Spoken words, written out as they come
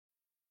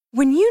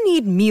When you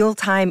need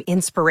mealtime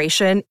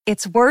inspiration,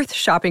 it's worth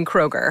shopping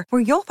Kroger,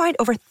 where you'll find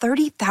over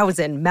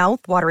 30,000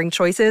 mouth-watering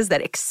choices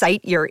that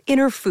excite your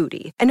inner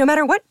foodie. And no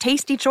matter what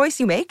tasty choice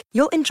you make,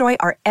 you'll enjoy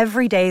our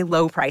everyday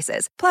low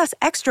prices, plus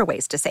extra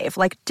ways to save,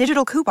 like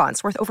digital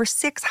coupons worth over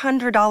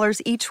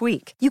 $600 each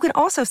week. You can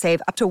also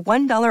save up to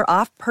 $1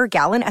 off per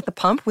gallon at the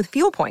pump with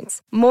fuel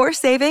points. More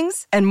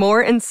savings and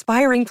more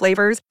inspiring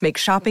flavors make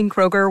shopping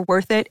Kroger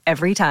worth it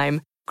every time.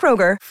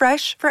 Kroger,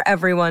 fresh for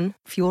everyone.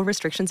 Fuel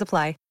restrictions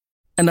apply.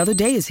 Another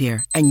day is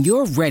here, and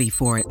you're ready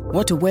for it.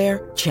 What to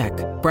wear? Check.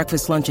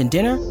 Breakfast, lunch, and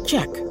dinner?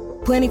 Check.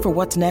 Planning for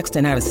what's next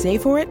and how to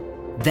save for it?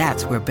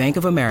 That's where Bank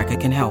of America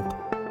can help.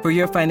 For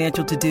your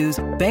financial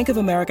to-dos, Bank of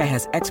America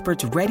has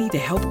experts ready to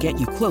help get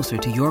you closer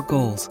to your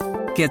goals.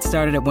 Get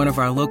started at one of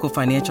our local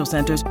financial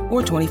centers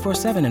or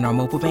 24/7 in our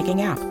mobile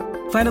banking app.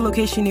 Find a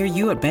location near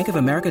you at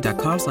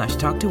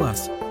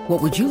bankofamerica.com/talktous.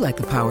 What would you like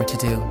the power to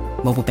do?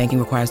 Mobile banking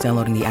requires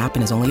downloading the app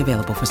and is only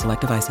available for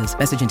select devices.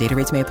 Message and data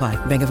rates may apply.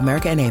 Bank of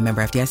America N.A.,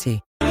 member FDIC.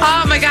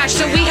 Oh my gosh.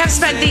 So we have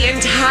spent the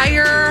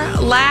entire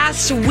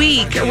last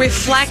week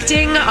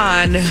reflecting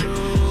on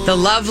the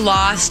love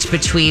lost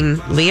between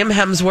Liam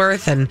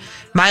Hemsworth and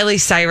Miley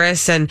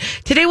Cyrus. And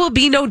today will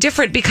be no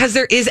different because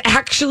there is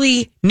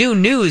actually new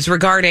news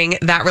regarding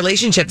that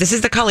relationship. This is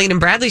the Colleen and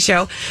Bradley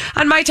Show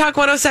on My Talk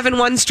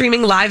 1071,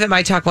 streaming live at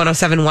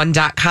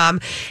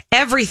MyTalk1071.com.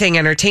 Everything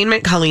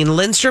Entertainment. Colleen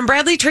Lindstrom.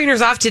 Bradley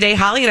Trainer's off today.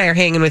 Holly and I are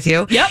hanging with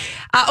you. Yep.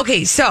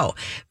 Okay, so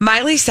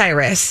Miley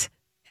Cyrus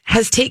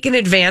has taken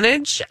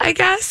advantage, I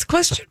guess,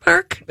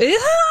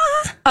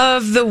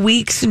 of the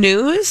week's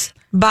news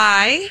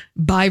by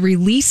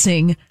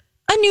releasing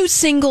a new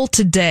single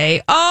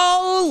today.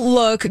 Oh,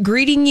 look,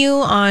 greeting you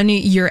on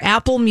your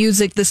Apple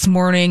Music this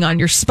morning, on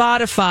your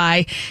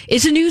Spotify,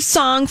 is a new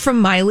song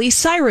from Miley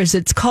Cyrus.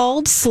 It's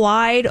called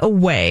Slide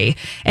Away.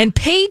 And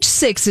Page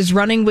Six is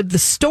running with the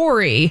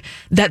story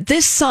that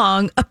this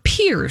song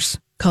appears,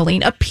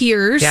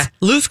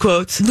 loose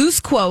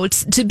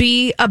quotes, to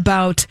be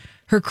about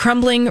her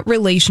crumbling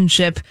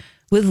relationship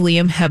with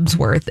Liam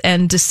Hemsworth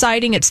and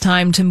deciding it's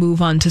time to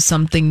move on to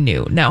something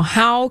new. Now,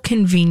 how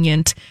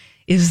convenient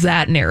is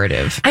that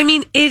narrative? I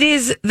mean, it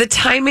is. The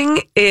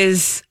timing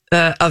is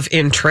of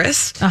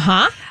interest.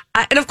 And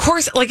of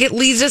course, it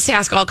leads us to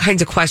ask all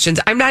kinds of questions.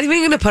 I'm not even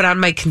going to put on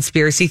my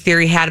conspiracy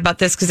theory hat about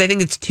this because I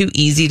think it's too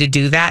easy to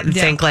do that and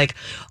think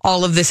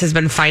all of this has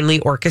been finely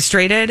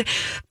orchestrated.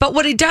 But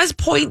what it does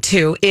point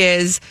to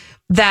is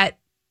that,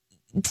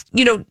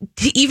 to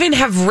even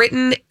have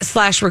written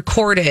 /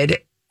 recorded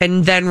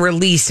and then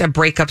released a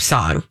breakup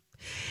song,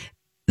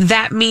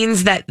 that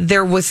means that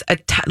there was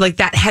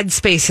that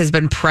headspace has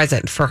been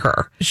present for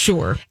her.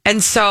 Sure.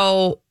 And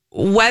so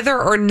whether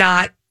or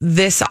not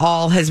this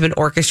all has been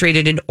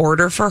orchestrated in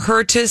order for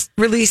her to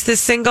release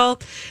this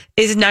single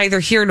is neither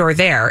here nor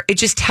there. It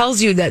just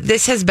tells you that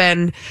this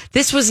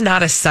was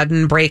not a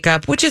sudden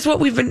breakup, which is what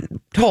we've been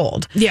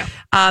told. Yeah.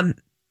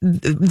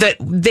 That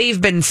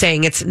they've been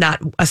saying it's not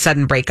a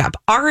sudden breakup.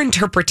 Our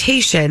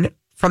interpretation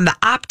from the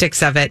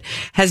optics of it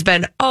has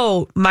been,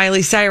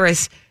 Miley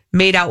Cyrus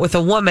made out with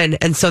a woman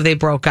and so they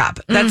broke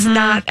up. That's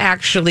not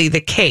actually the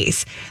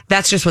case.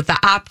 That's just what the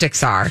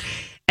optics are.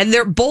 And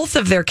both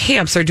of their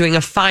camps are doing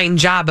a fine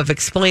job of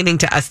explaining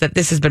to us that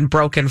this has been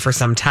broken for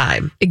some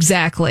time.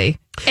 Exactly.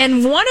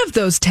 And one of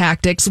those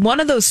tactics, one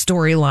of those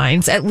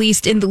storylines, at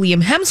least in the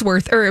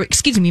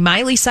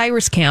Miley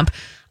Cyrus camp,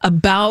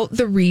 about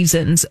the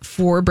reasons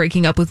for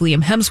breaking up with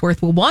Liam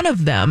Hemsworth. Well, one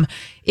of them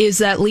is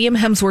that Liam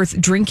Hemsworth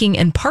drinking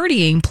and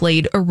partying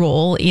played a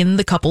role in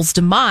the couple's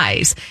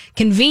demise.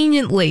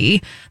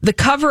 Conveniently, the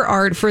cover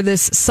art for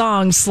this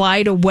song,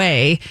 Slide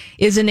Away,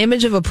 is an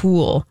image of a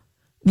pool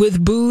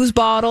with booze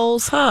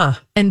bottles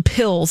and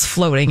pills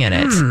floating in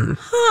it.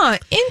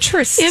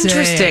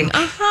 Interesting.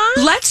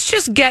 Let's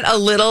just get a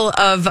little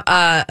of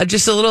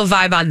just a little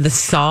vibe on the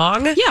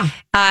song. Yeah.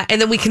 And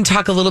then we can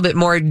talk a little bit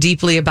more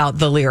deeply about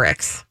the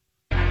lyrics.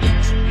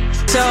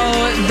 So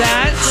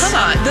that's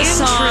the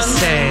song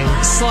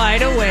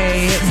Slide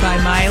Away by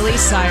Miley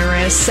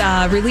Cyrus,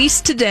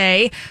 released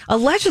today,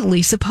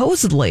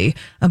 supposedly,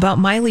 about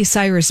Miley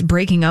Cyrus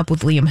breaking up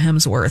with Liam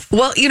Hemsworth.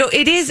 Well,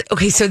 it is.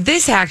 Okay, so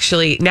this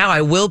actually, now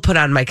I will put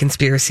on my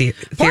conspiracy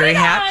theory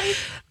hat.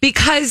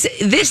 Because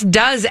this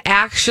does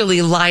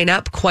actually line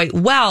up quite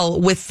well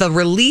with the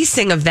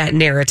releasing of that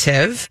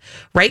narrative,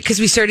 right?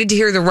 Because we started to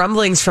hear the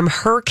rumblings from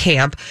her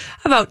camp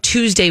about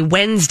Tuesday,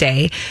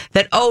 Wednesday,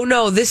 that,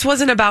 this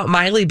wasn't about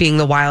Miley being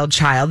the wild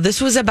child. This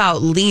was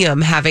about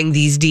Liam having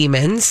these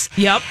demons.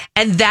 Yep.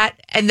 And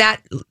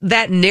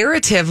that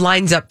narrative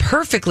lines up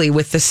perfectly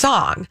with the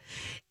song.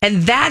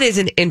 And that is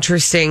an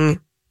interesting,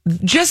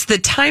 just the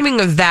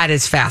timing of that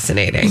is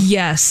fascinating.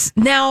 Yes.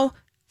 Now,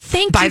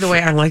 By the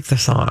way, I like the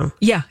song.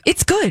 Yeah,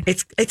 it's good.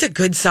 It's a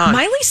good song.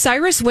 Miley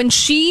Cyrus, when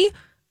she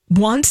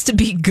wants to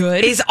be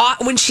good,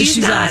 when she's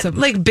not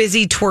awesome.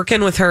 Busy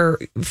twerking with her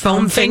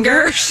foam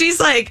finger. She's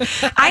like,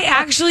 I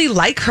actually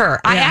like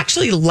her. Yeah. I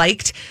actually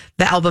liked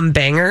the album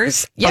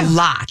Bangers a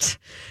lot.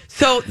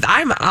 So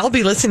I'll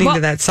be listening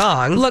to that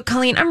song. Look,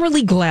 Colleen, I'm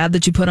really glad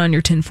that you put on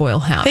your tinfoil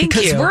hat. Thank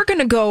you. Because we're going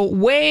to go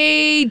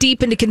way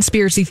deep into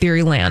conspiracy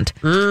theory land.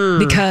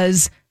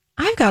 Because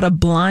I've got a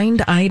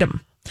blind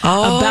item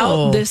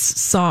about this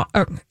song.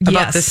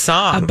 About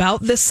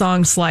this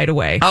song, Slide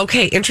Away.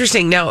 Okay,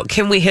 interesting. Now,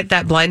 can we hit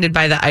that blinded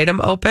by the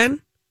item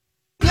open?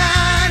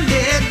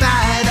 Blinded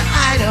by the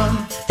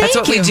item. That's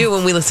what we do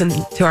when we listen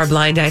to our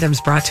blind items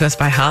brought to us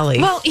by Holly.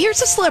 Well,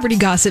 here's a celebrity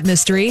gossip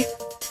mystery.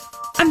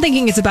 I'm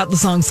thinking it's about the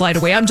song Slide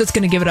Away. I'm just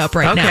going to give it up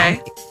right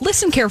now.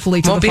 Listen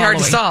carefully to Won't the following.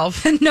 Won't be hard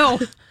to solve. No.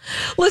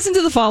 Listen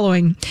to the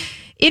following.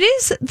 It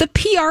is the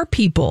PR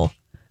people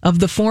of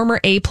the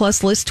former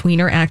A-plus list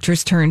tweener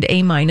actress turned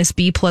A-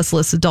 B-plus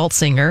list adult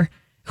singer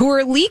who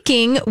are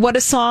leaking what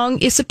a song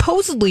is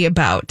supposedly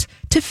about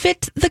to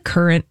fit the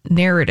current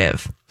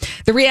narrative.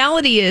 The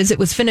reality is it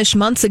was finished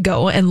months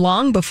ago and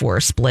long before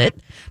Split.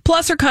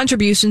 Plus, her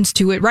contributions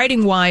to it,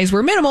 writing-wise,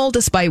 were minimal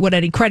despite what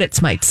any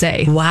credits might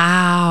say.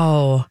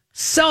 Wow.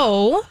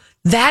 So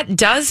that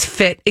does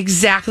fit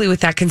exactly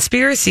with that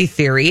conspiracy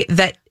theory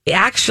that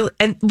actually,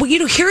 and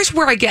here's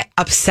where I get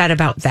upset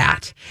about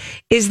that,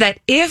 is that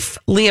if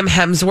Liam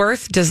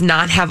Hemsworth does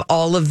not have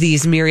all of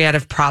these myriad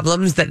of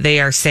problems that they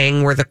are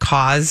saying were the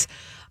cause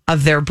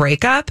of their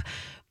breakup,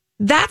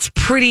 that's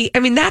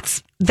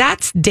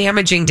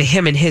damaging to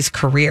him in his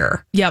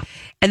career. Yep.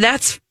 And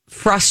that's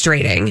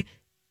frustrating,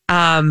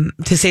 to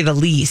say the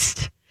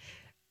least.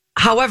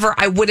 However,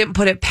 I wouldn't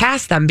put it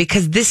past them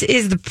because this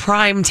is the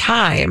prime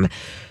time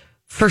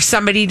for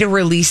somebody to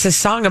release a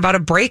song about a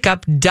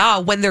breakup,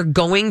 when they're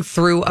going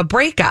through a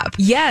breakup.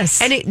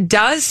 Yes. And it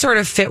does sort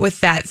of fit with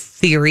that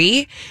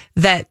theory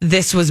that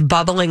this was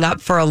bubbling up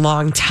for a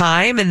long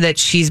time and that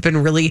she's been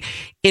really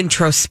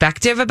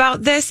introspective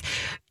about this,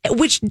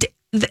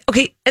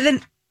 okay. And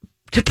then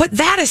to put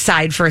that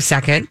aside for a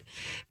second,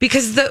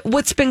 because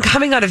what's been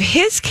coming out of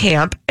his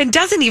camp, and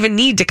doesn't even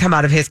need to come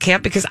out of his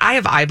camp because I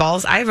have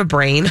eyeballs, I have a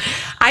brain,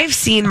 I've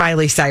seen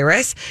Miley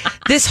Cyrus,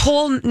 this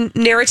whole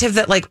narrative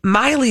that like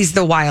Miley's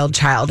the wild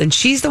child and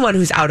she's the one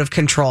who's out of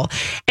control.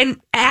 And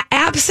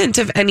absent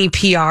of any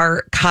PR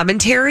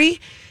commentary,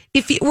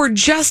 if it were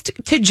just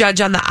to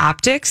judge on the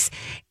optics,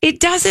 it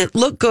doesn't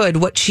look good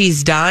what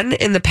she's done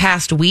in the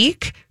past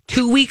week,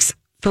 2 weeks,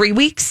 3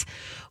 weeks,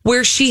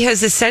 where she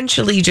has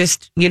essentially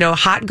just,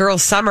 hot girl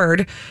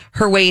summered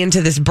her way into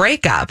this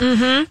breakup,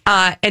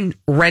 and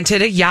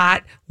rented a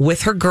yacht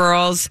with her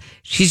girls.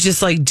 She's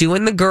just like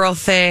doing the girl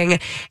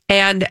thing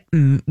and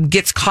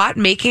gets caught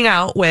making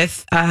out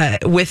with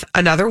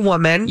another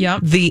woman,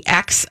 the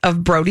ex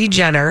of Brody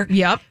Jenner.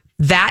 Yep.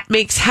 That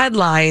makes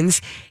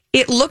headlines.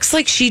 It looks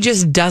like she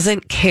just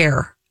doesn't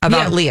care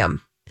about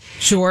Liam.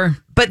 Sure.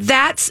 But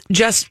that's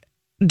just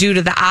due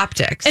to the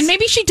optics. And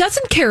maybe she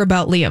doesn't care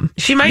about Liam.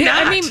 She might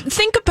not. I mean,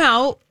 think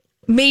about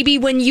maybe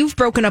when you've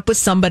broken up with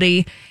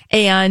somebody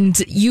and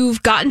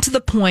you've gotten to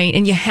the point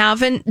and you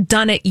haven't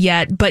done it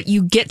yet, but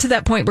you get to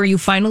that point where you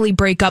finally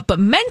break up, but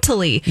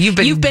mentally you've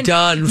been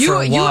done for a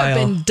while. You have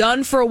been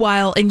done for a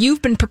while and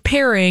you've been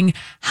preparing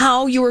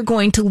how you are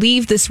going to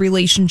leave this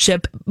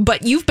relationship,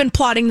 but you've been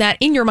plotting that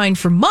in your mind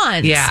for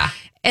months. Yeah.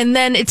 And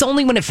then it's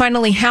only when it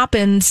finally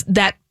happens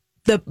that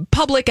the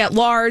public at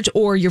large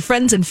or your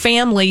friends and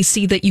family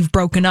see that you've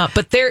broken up.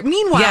 But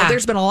meanwhile,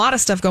 there's been a lot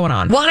of stuff going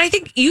on. Well, and I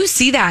think you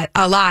see that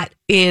a lot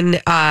in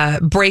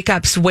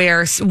breakups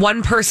where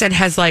one person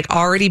has like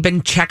already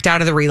been checked out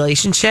of the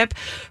relationship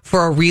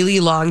for a really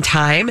long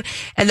time.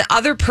 And the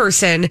other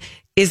person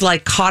is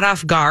like caught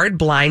off guard,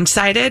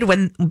 blindsided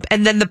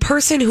and then the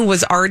person who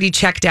was already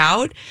checked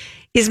out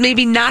is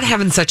maybe not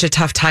having such a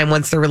tough time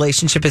once the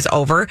relationship is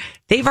over.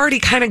 They've already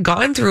kind of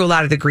gone through a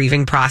lot of the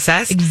grieving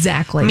process.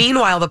 Exactly.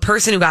 Meanwhile, the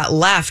person who got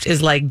left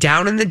is like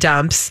down in the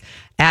dumps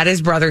at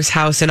his brother's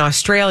house in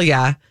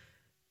Australia.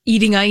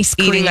 Eating ice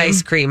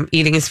cream,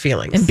 eating his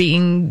feelings. And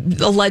being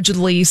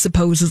allegedly,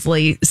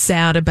 supposedly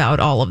sad about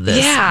all of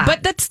this. Yeah.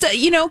 But that's,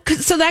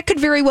 so that could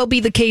very well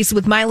be the case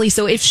with Miley.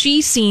 So if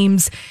she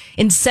seems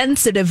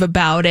insensitive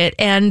about it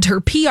and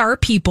her PR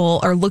people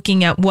are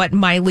looking at what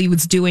Miley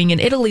was doing in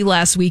Italy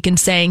last week and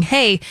saying,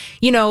 hey,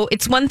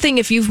 it's one thing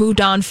if you've moved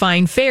on,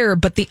 fine, fair,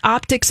 but the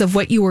optics of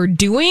what you are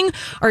doing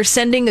are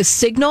sending a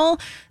signal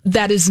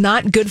that is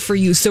not good for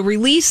you. So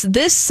release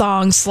this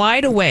song,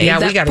 Slide Away. Yeah,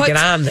 we got to get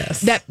on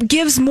this. That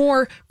gives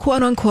more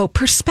quote unquote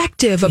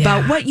perspective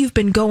about what you've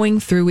been going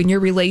through in your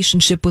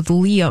relationship with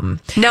Liam.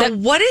 Now,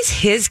 what is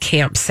his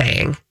camp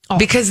saying?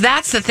 Because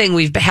that's the thing.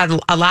 We've had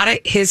a lot of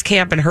his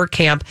camp and her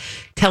camp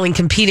telling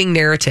competing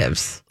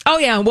narratives. Oh,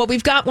 yeah. Well,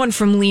 we've got one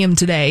from Liam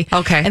today.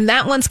 Okay. And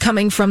that one's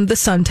coming from the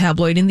Sun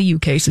tabloid in the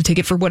UK, so take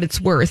it for what it's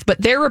worth. But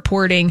they're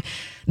reporting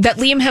that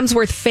Liam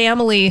Hemsworth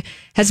family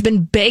has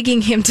been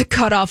begging him to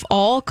cut off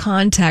all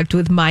contact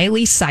with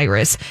Miley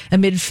Cyrus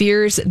amid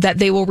fears that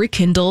they will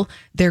rekindle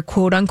their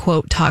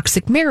quote-unquote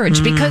toxic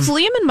marriage. Because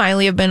Liam and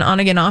Miley have been on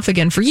again, off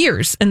again for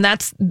years. And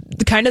that's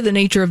kind of the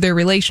nature of their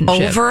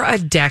relationship. Over a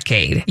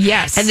decade.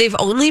 Yes. And they've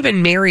only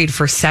been married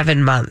for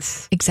 7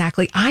 months.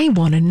 Exactly. I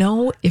want to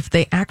know know if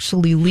they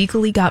actually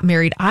legally got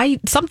married.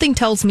 Something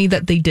tells me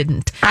that they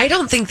didn't. I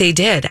don't think they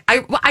did.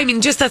 I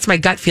mean, just that's my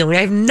gut feeling.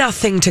 I have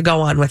nothing to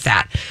go on with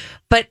that.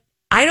 But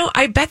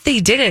I bet they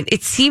didn't.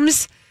 It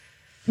seems...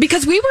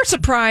 Because we were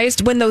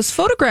surprised when those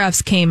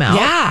photographs came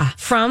out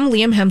from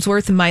Liam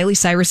Hemsworth and Miley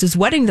Cyrus's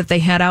wedding that they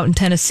had out in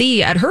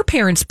Tennessee at her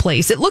parents'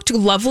 place. It looked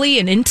lovely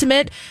and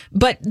intimate,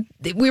 but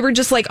we were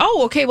just like,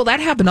 oh, okay, well, that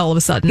happened all of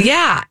a sudden.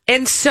 Yeah.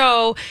 And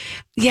so,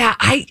 yeah,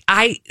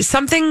 I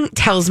something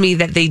tells me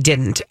that they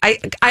didn't.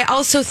 I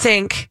also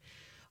think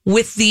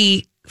with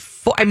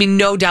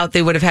no doubt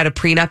they would have had a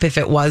prenup if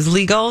it was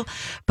legal,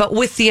 but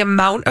with the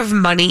amount of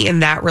money in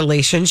that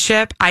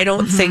relationship, I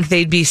don't think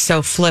they'd be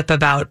so flip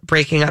about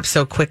breaking up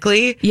so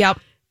quickly. Yep.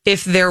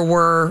 If there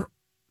were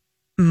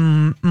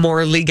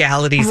more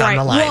legalities on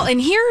the line. Well,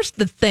 and here's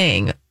the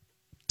thing.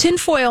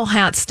 Tinfoil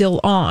hat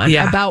still on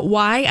about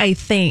why I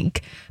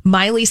think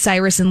Miley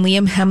Cyrus and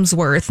Liam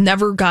Hemsworth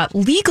never got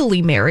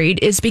legally married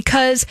is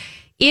because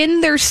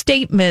in their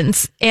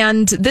statements,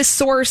 and this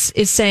source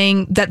is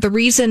saying that the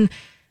reason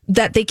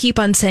that they keep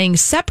on saying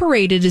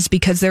separated is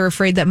because they're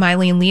afraid that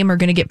Miley and Liam are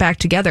going to get back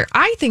together.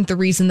 I think the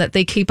reason that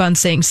they keep on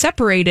saying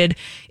separated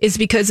is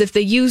because if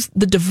they use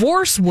the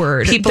divorce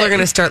word, people are going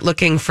to start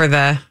looking for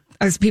the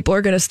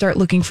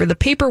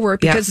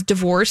paperwork because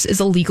divorce is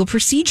a legal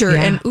procedure.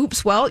 And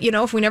oops, well,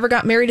 if we never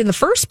got married in the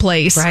first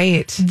place,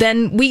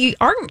 then we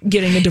aren't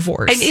getting a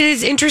divorce. And it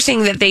is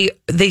interesting that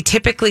they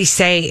typically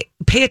say,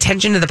 pay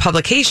attention to the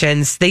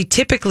publications. They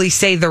typically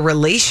say the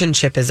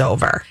relationship is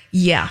over.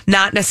 Yeah.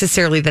 Not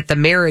necessarily that the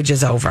marriage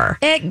is over.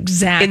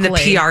 Exactly. In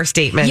the PR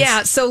statements.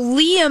 Yeah. So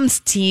Liam's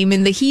team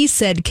in the He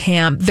Said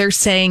camp, they're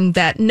saying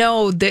that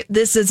no,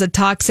 this is a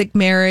toxic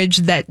marriage,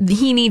 that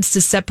he needs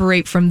to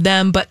separate from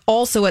them, but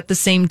also at the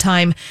same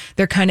time,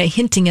 they're kind of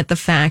hinting at the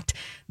fact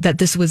that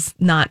this was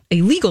not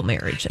a legal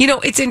marriage.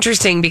 It's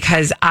interesting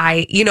because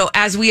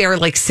as we are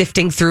like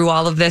sifting through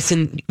all of this,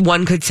 and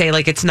one could say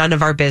like it's none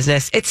of our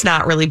business. It's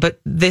not really, but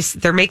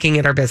they're making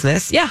it our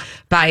business. Yeah.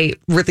 By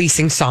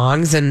releasing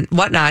songs and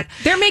whatnot.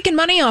 They're making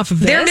money off of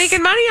this. They're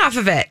making money off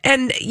of it.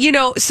 And,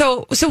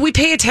 so we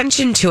pay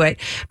attention to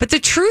it. But the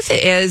truth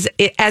is,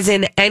 as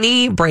in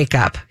any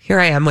breakup, here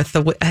I am with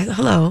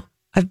hello,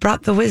 I've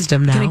brought the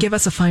wisdom now. Can you give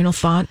us a final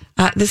thought?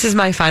 This is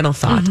my final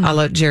thought. I'll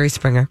let Jerry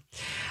Springer.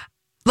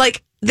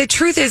 The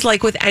truth is,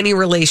 like with any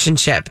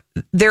relationship,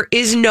 there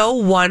is no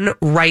one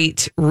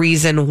right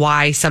reason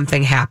why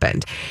something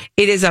happened.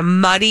 It is a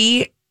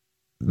muddy,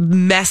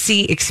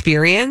 messy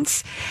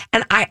experience.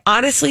 And I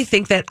honestly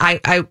think that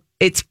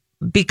it's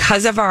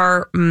because of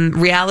our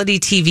reality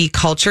TV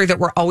culture that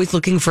we're always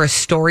looking for a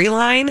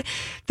storyline.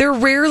 There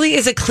rarely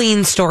is a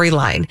clean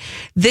storyline.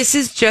 This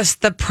is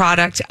just the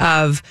product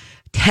of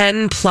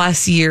 10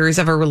 plus years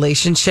of a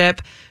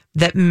relationship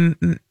that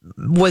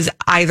was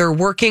either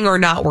working or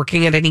not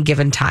working at any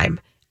given time.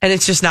 And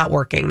it's just not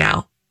working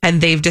now. And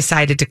they've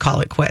decided to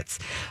call it quits.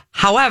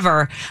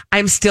 However,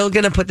 I'm still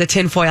going to put the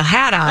tinfoil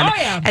hat on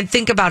and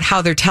think about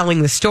how they're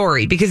telling the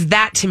story, because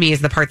that to me is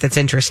the part that's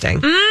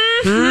interesting.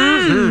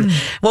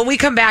 When we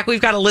come back,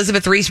 we've got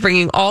Elizabeth Reese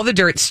bringing all the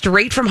dirt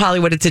straight from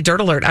Hollywood. It's a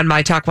Dirt Alert on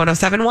My Talk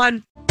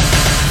 107.1.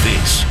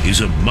 This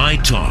is a My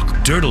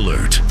Talk Dirt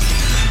Alert.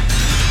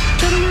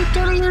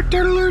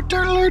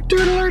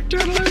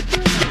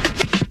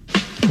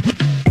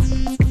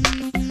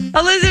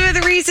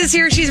 Elizabeth Reese is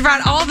here. She's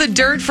brought all the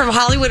dirt from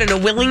Hollywood and a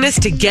willingness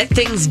to get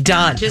things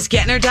done. Just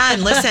getting her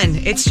done. Listen,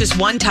 it's just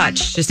one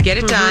touch. Just get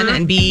it done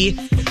and be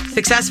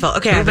successful.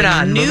 Okay, move it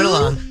on. Move it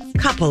along.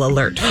 Couple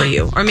alert for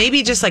you, or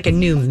maybe just like a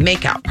new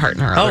makeout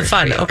partner. Oh,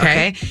 fun.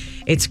 Okay.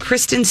 It's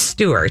Kristen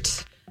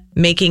Stewart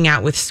making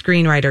out with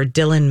screenwriter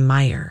Dylan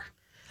Meyer.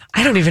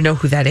 I don't even know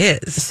who that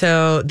is.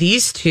 So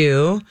these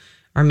two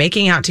are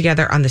making out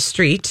together on the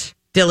street.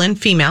 Dylan,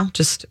 female,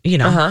 just,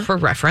 for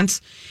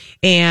reference.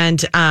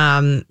 And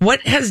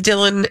what has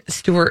Dylan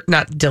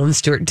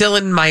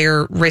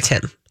Meyer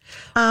written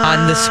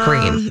on the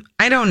screen?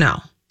 I don't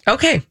know.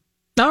 Okay.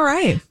 All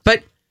right.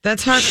 But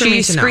that's hard for me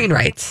me to know. She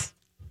screenwrites.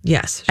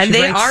 Yes. And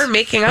they are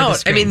making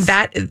out. I mean,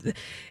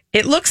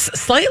 it looks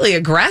slightly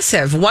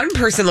aggressive. One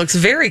person looks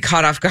very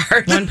caught off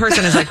guard. One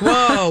person is like,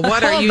 whoa,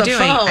 what are you doing?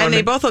 Phone. And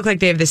they both look like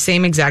they have the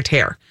same exact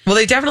hair. Well,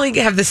 they definitely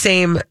have the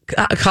same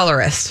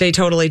colorist. They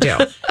totally do.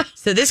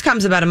 So this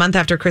comes about a month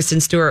after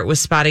Kristen Stewart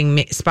was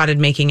spotted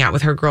making out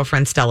with her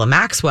girlfriend Stella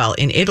Maxwell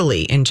in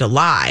Italy in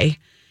July.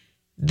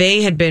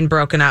 They had been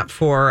broken up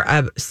for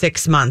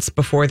 6 months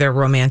before their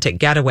romantic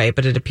getaway,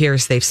 but it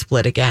appears they've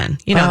split again.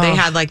 They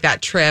had like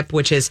that trip,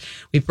 which is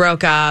we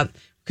broke up.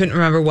 Couldn't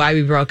remember why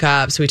we broke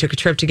up, so we took a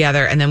trip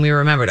together, and then we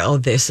remembered,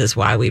 this is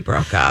why we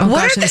broke up.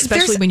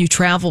 Especially when you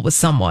travel with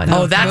someone.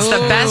 That's the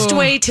best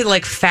way to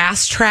like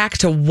fast track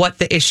to what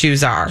the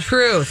issues are.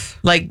 Truth.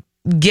 Like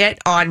get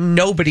on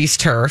nobody's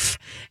turf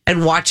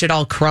and watch it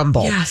all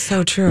crumble. Yeah,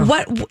 so true.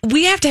 What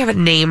we have to have a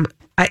name.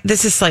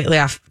 This is slightly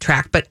off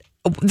track, but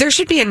there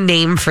should be a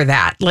name for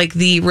that, like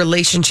the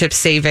relationship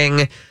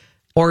saving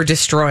or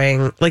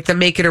destroying, like the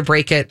make it or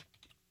break it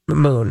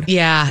moon.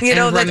 Yeah, you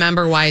know,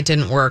 remember why it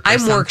didn't work. I'm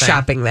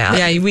workshopping that.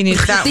 Yeah, we need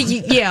that.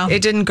 Yeah.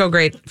 It didn't go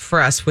great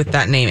for us with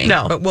that naming.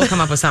 No. But we'll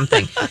come up with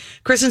something.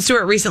 Kristen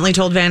Stewart recently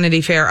told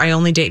Vanity Fair, I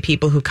only date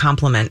people who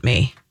compliment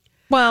me.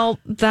 Well,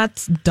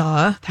 that's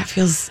duh.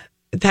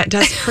 That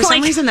does, for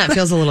some reason, that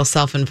feels a little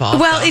self-involved.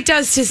 Well, though. it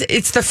does.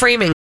 It's the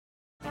framing.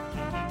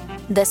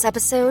 This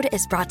episode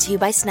is brought to you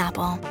by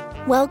Snapple.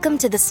 Welcome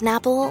to the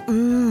Snapple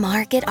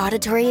Market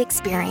Auditory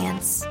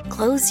Experience.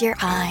 Close your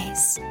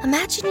eyes.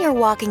 Imagine you're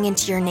walking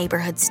into your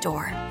neighborhood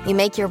store. You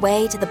make your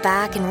way to the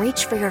back and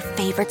reach for your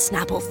favorite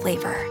Snapple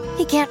flavor.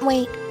 You can't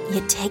wait.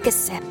 You take a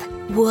sip.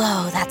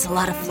 Whoa, that's a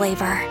lot of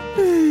flavor.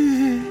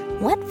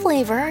 What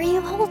flavor are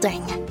you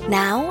holding?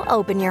 Now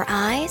open your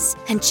eyes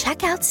and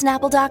check out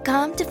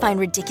Snapple.com to find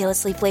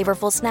ridiculously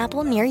flavorful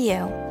Snapple near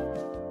you.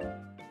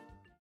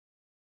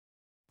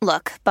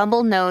 Look,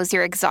 Bumble knows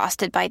you're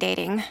exhausted by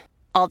dating.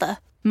 All the,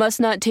 must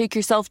not take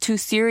yourself too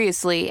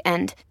seriously,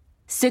 and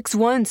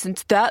 6'1"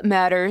 since that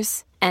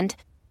matters. And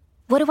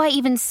what do I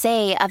even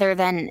say other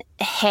than,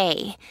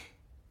 hey?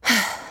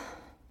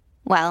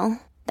 Well,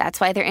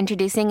 that's why they're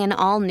introducing an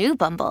all-new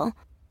Bumble,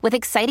 with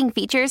exciting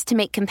features to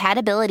make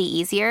compatibility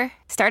easier,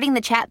 starting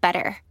the chat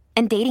better,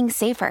 and dating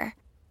safer.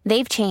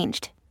 They've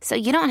changed, so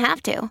you don't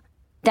have to.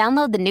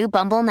 Download the new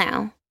Bumble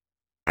now.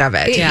 Of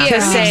it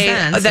to say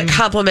that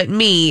compliment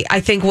me. I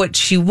think what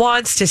she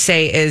wants to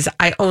say is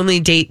I only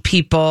date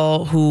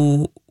people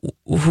who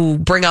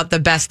bring out the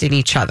best in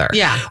each other.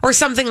 Yeah. Or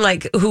something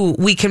like it's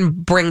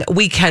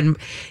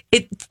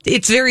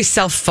very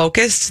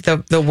self-focused,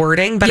 the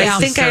wording, but I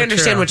think I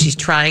understand what she's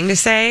trying to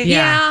say.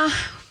 Yeah.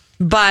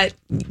 But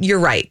you're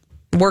right.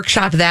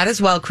 Workshop that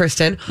as well,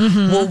 Kristen.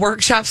 We'll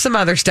workshop some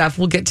other stuff.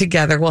 We'll get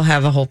together. We'll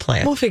have a whole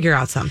plan. We'll figure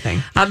out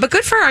something. But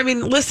good for her. I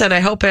mean, listen,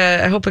 I hope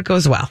it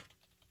goes well.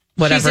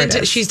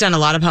 Whatever she's done a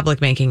lot of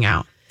public making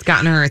out. It's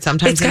gotten her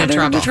sometimes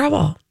into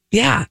trouble.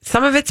 Yeah.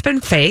 Some of it's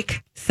been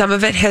fake. Some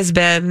of it has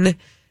been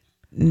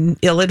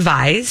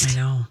ill-advised.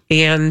 I know.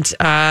 And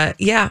I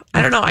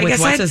don't know. I guess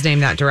what's his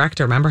name? That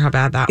director. Remember how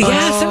bad that was?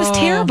 Yes, it was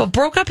terrible.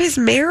 Broke up his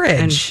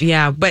marriage.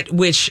 But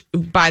which,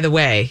 by the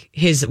way,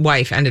 his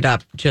wife ended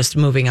up just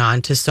moving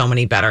on to so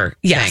many better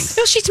things.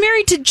 No, she's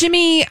married to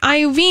Jimmy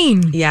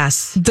Iovine.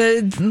 Yes.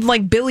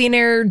 The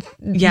billionaire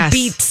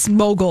beats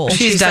mogul.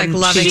 She's done,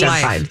 like loving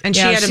life. Fine. And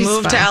she had to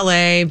move to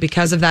LA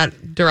because of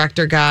that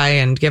director guy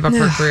and give up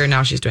her career.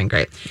 Now she's doing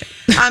great.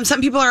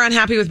 Some people are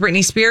unhappy with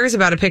Britney Spears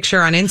about a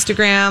picture on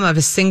Instagram of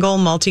a single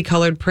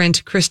multicolored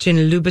print Christian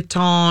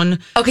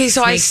Louboutin. Okay,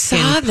 so I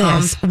saw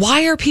this.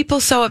 Why are people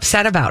so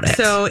upset about it?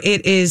 So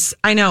it is,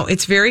 I know,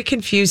 it's very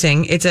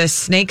confusing. It's a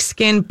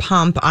snakeskin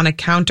pump on a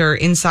counter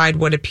inside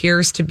what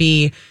appears to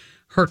be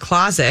her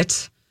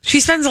closet. She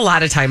spends a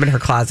lot of time in her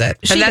closet.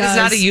 And that is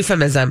not a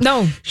euphemism.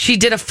 No. She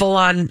did a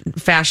full-on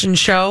fashion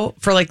show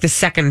for like the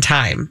second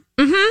time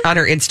on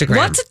her Instagram.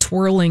 Lots of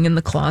twirling in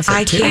the closet.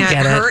 I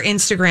can't. Her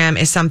Instagram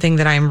is something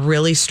that I'm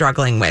really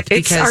struggling with.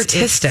 It's because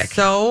artistic. It's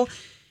so...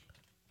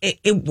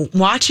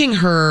 watching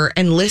her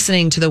and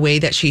listening to the way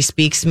that she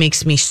speaks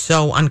makes me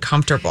so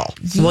uncomfortable.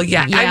 Well,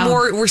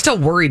 we're still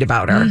worried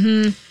about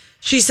her.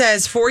 She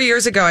says, 4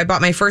 years ago, I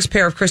bought my first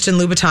pair of Christian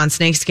Louboutin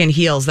snakeskin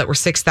heels that were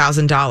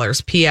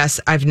 $6,000. P.S.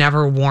 I've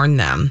never worn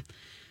them.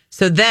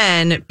 So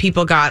then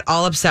people got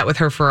all upset with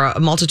her for a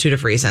multitude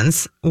of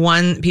reasons.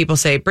 One, people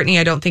say, Britney,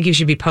 I don't think you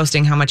should be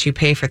posting how much you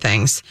pay for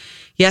things.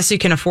 Yes, you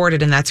can afford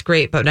it, and that's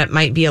great, but it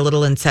might be a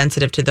little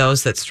insensitive to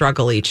those that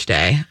struggle each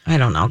day. I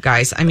don't know,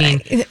 guys. I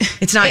mean,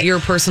 it's not your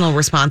personal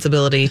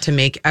responsibility to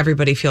make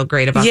everybody feel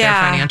great about their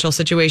financial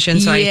situation,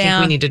 so I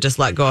think we need to just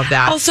let go of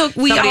that. Also,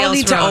 we all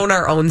need to own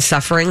our own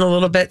suffering a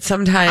little bit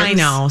sometimes. I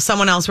know.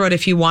 Someone else wrote,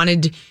 if you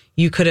wanted,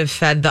 you could have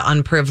fed the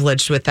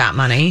unprivileged with that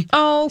money.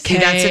 Okay. See,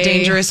 that's a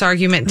dangerous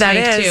argument to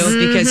make,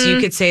 too, because you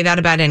could say that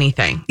about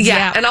anything.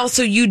 Yeah, and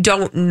also you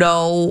don't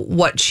know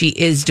what she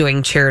is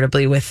doing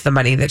charitably with the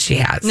money that she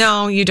has.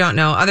 No, you don't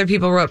know. Other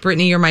people wrote,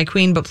 Britney, you're my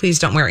queen, but please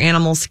don't wear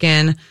animal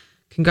skin.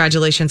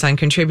 Congratulations on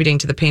contributing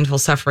to the painful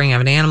suffering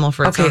of an animal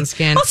for its own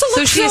skin. Also,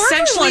 so she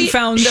essentially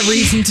found a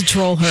reation to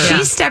troll her.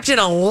 She stepped in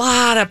a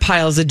lot of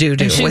piles of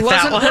doo-doo with that one. She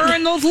wasn't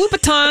wearing those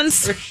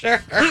Louboutins. For sure.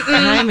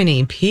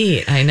 Jiminy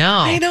Pete, I know.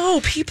 I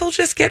know. People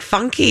just get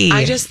funky.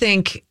 I just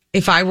think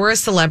if I were a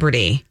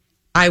celebrity,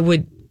 I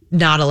would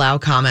not allow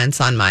comments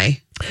on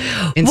my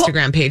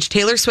Instagram page.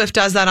 Taylor Swift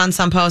does that on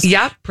some posts.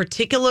 Yep.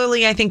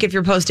 Particularly, I think if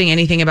you're posting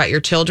anything about your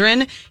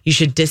children, you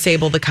should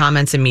disable the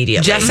comments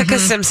immediately. Jessica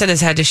Simpson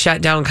has had to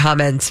shut down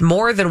comments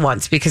more than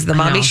once because the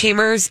mommy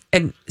shamers,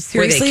 and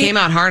seriously, where they came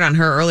out hard on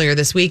her earlier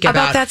this week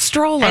about that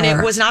stroller. And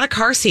it was not a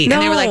car seat. No.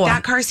 And they were like,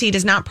 that car seat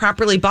is not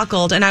properly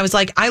buckled. And I was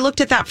like, I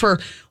looked at that for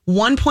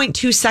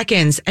 1.2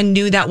 seconds and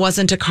knew that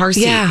wasn't a car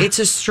seat. Yeah. It's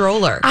a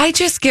stroller. I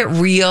just get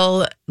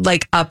real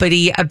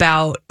uppity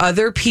about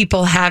other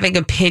people having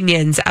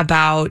opinions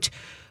about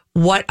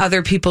what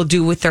other people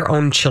do with their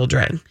own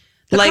children.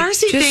 The car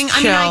seat thing,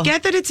 I mean, I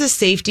get that it's a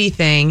safety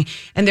thing,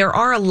 and there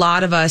are a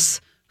lot of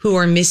us who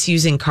are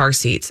misusing car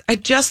seats. I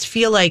just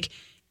feel like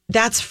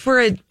that's for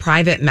a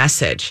private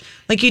message.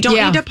 Like, you don't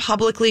need to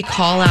publicly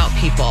call out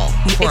people.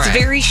 It's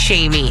very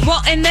shamey.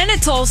 Well, and then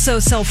it's also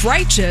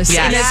self-righteous in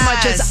as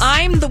much as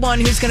I'm the one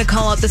who's going to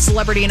call out the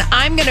celebrity and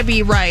I'm going to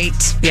be right.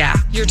 Yeah.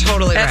 You're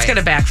totally right. That's going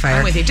to backfire.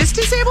 I'm with you. Just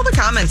disable the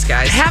comments,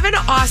 guys. Have an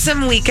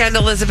awesome weekend,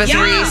 Elizabeth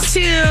Reese.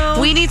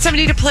 Too. We need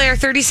somebody to play our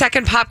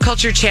 30-second pop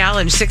culture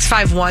challenge.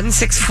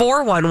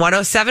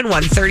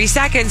 651-641-1071. 30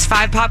 seconds,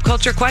 5 pop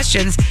culture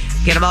questions.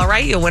 Get them all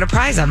right, you'll win a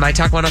prize on My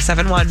Talk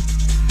 1071.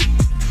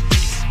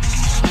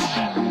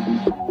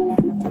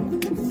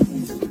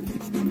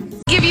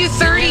 Give you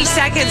 30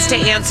 seconds to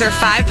answer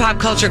 5 pop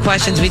culture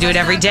questions. We do it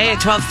every day at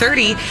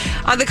 12:30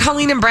 on the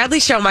Colleen and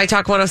Bradley Show, My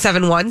Talk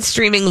 1071,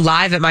 streaming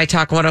live at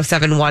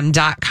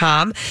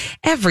mytalk1071.com.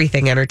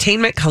 Everything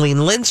entertainment.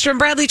 Colleen Lindstrom,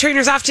 Bradley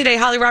Trainer's off today.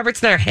 Holly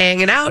Roberts and I are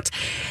hanging out.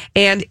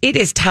 And it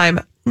is time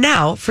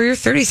now for your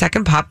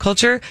 30-second pop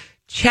culture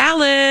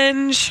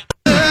challenge.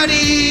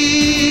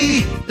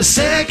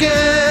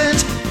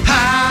 30-second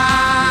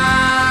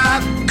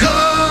pop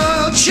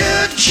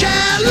culture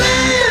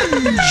challenge.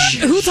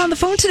 Who's on the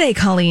phone today,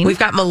 Colleen? We've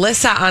got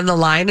Melissa on the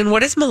line. And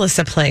what is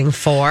Melissa playing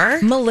for?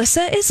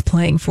 Melissa is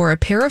playing for a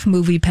pair of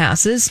movie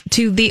passes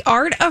to The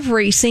Art of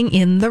Racing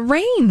in the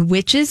Rain,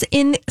 which is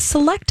in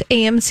select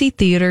AMC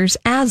theaters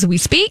as we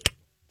speak.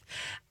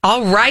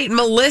 All right,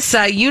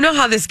 Melissa, you know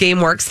how this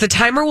game works. The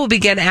timer will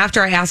begin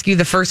after I ask you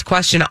the first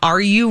question.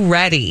 Are you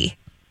ready?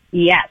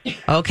 Yes.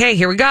 Okay,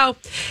 here we go.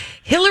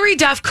 Hilary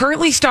Duff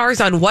currently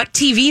stars on what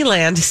TV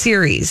Land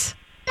series?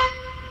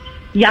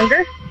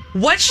 Younger.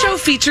 What show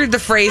featured the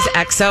phrase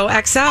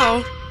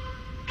XOXO?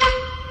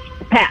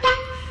 Pass.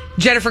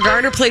 Jennifer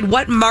Garner played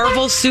what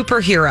Marvel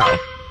superhero?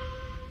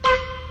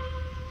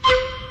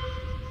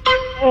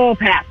 Oh,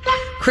 pass.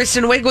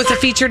 Kristen Wiig was a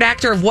featured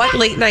actor of what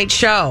late night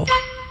show?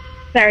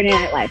 Saturday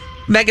Night Live.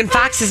 Megan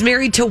Fox is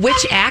married to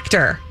which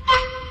actor?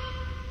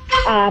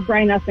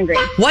 Brian Austin Green.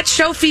 What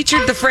show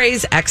featured the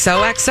phrase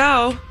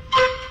XOXO?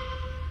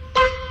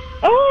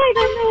 Oh, I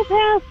don't know,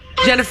 pass.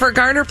 Jennifer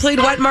Garner played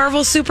what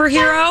Marvel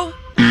superhero?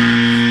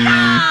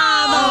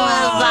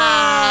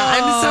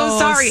 I'm so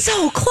sorry.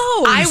 So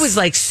close. I was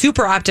like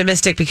super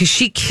optimistic because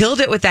she killed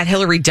it with that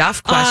Hilary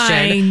Duff question.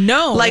 I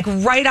know. Like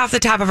right off the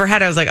top of her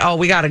head, I was like, oh,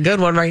 we got a good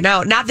one right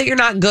now. Not that you're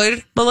not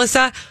good,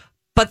 Melissa,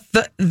 but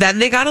then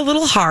they got a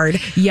little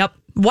hard. Yep.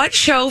 What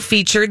show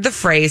featured the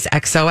phrase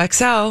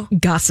XOXO?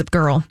 Gossip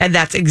Girl. And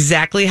that's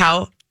exactly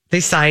how they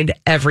signed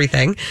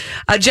everything.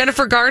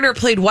 Jennifer Garner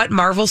played what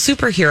Marvel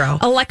superhero?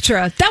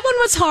 Elektra. That one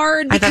was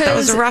hard I because thought that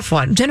was a rough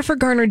one. Jennifer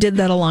Garner did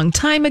that a long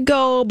time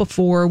ago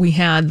before we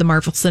had the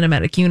Marvel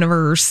Cinematic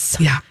Universe.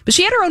 Yeah. But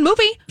she had her own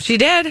movie. She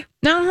did.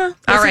 Uh-huh.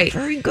 All right.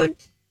 Very good.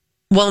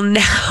 Well,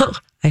 now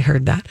I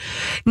heard that.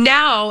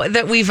 Now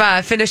that we've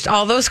finished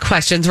all those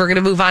questions, we're going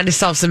to move on to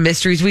solve some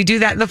mysteries. We do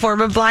that in the form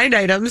of blind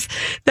items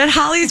that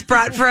Holly's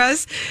brought for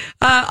us.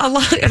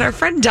 And our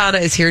friend Donna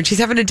is here, and she's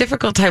having a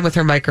difficult time with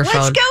her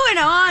microphone. What's going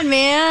on,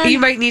 man? You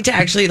might need to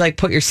actually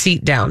put your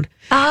seat down.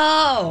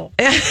 Oh,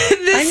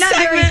 I'm not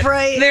very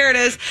bright. There it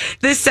is.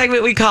 This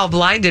segment we call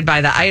Blinded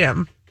by the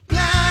Item.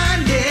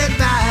 Blinded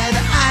by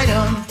the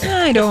item.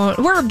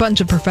 We're a bunch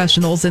of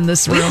professionals in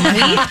this room, I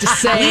have to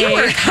say. We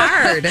work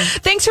hard.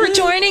 Thanks for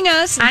joining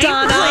us,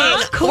 Donna.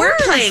 We're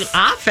playing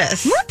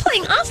Office. We're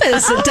playing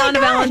Office. Donna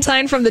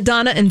Valentine from the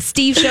Donna and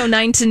Steve Show,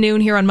 9 to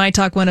noon here on My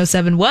Talk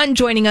 1071,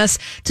 joining us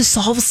to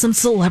solve some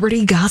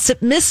celebrity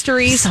gossip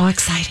mysteries. So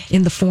excited.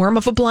 In the form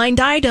of a blind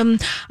item.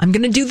 I'm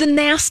going to do the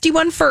nasty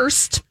one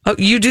first. Oh,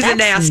 you do the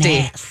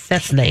nasty.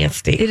 That's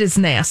nasty. It is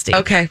nasty.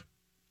 Okay.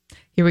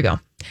 Here we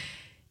go.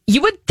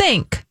 You would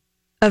think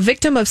a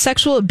victim of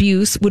sexual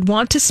abuse would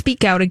want to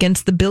speak out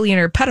against the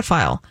billionaire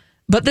pedophile.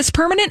 But this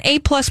permanent A++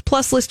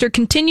 lister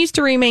continues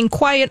to remain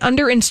quiet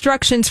under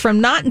instructions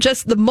from not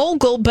just the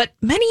mogul, but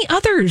many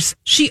others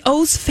she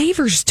owes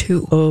favors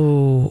to.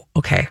 Oh,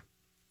 okay.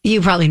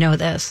 You probably know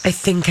this. I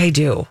think I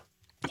do.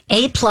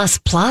 A++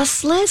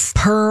 list?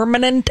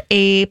 Permanent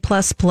A++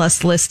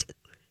 list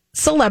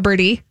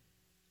celebrity.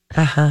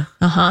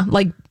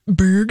 Like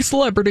big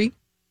celebrity.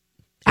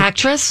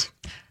 Actress?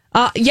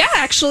 Yeah,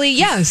 actually,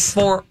 yes.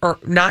 Or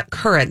not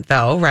current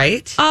though,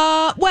 right?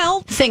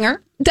 Well,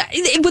 Singer?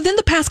 Within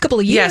the past couple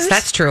of years. Yes,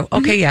 that's true.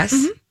 Okay, yes.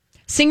 Mm-hmm.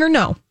 Singer,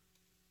 no.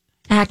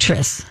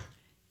 Actress?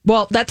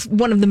 Well, that's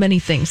one of the many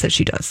things that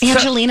she does.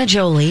 Angelina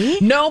Jolie?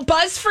 No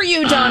buzz for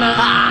you,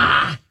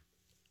 Donna.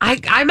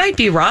 I might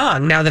be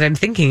wrong now that I'm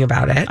thinking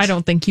about it. I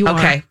don't think you are.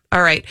 Okay,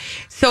 all right.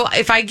 So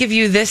if I give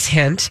you this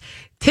hint,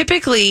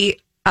 typically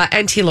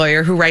NT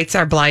Lawyer, who writes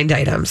our blind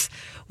items,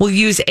 will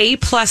use A++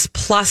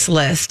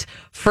 list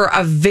for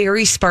a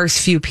very sparse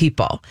few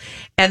people.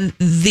 And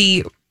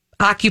the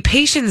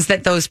occupations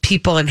that those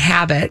people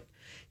inhabit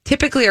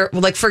typically are,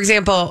 like, for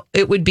example,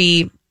 it would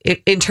be,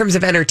 in terms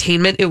of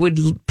entertainment, it would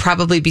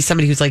probably be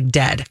somebody who's like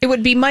dead. It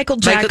would be Michael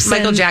Jackson,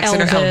 Elvis.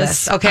 Or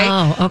Elvis. Okay.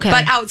 Oh, okay.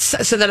 But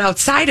so then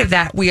outside of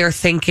that, we are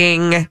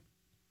thinking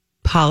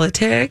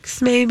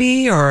politics,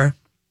 maybe, or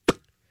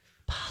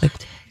like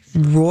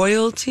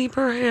royalty,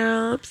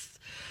 perhaps,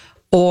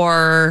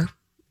 or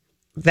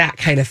that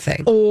kind of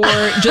thing. Or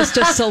just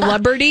a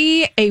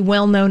celebrity, a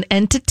well-known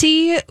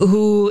entity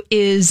who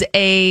is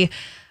a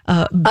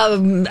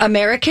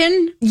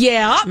American?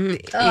 Yeah.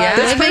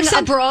 Yeah. Living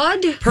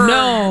abroad?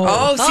 No.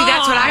 Oh, see,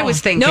 that's what I was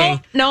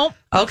thinking. No.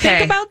 Okay.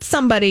 Think about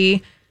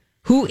somebody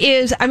who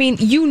is, I mean,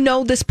 you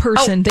know this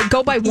person. They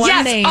go by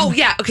one name. Oh,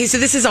 yeah. Okay, so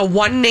this is a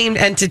one-named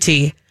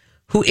entity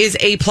who is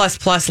A++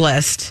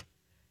 list,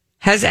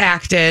 has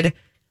acted,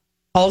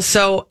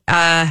 also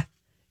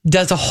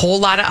does a whole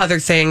lot of other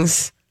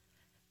things,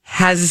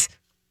 has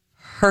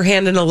her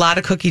hand in a lot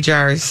of cookie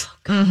jars.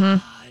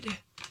 Mm-hmm.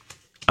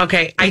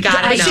 Okay, I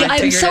got it now.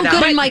 I'm so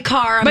good in my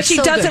car. But she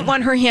doesn't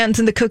want her hands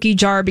in the cookie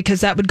jar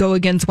because that would go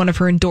against one of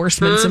her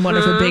endorsements and one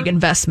of her big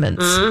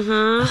investments.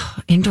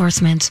 Oh,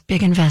 endorsements,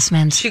 big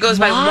investments. She goes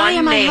by Why one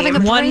am I name. having a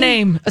One brain?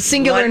 name, a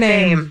singular One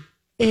name.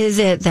 Is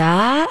it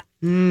that?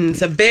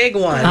 It's a big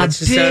one. It's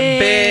just a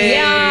big,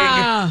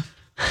 Yeah.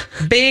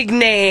 big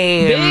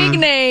name. Big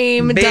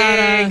name,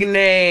 Donna. Big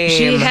name.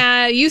 She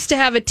used to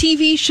have a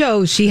TV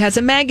show. She has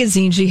a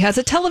magazine. She has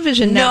a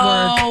television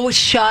network. No,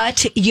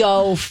 shut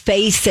yo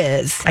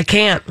faces. I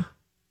can't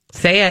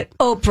say it.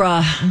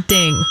 Oprah.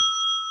 Ding.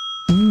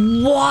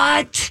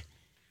 What?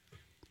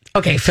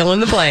 Okay, fill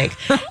in the blank.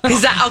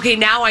 Okay,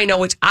 now I know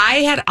which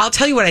I'll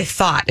tell you what I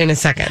thought in a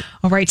second.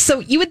 All right. So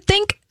you would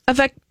think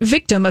a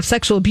victim of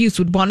sexual abuse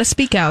would want to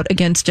speak out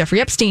against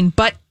Jeffrey Epstein,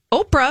 but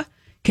Oprah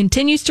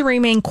continues to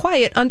remain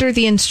quiet under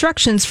the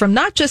instructions from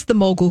not just the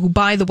mogul, who,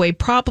 by the way,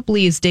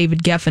 probably is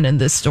David Geffen in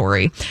this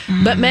story,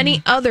 but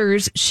many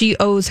others she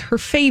owes her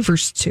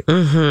favors to.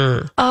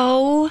 Mm-hmm.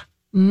 Oh,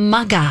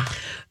 my God.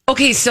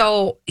 Okay,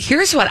 so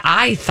here's what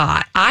I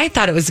thought. I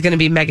thought it was going to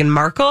be Meghan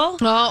Markle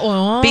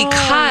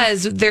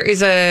because there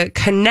is a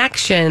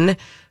connection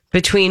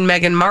between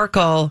Meghan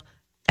Markle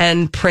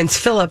and Prince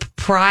Philip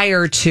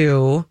prior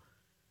to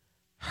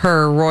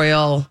her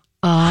royal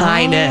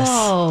highness.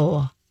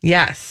 Oh.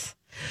 Yes.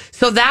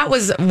 So that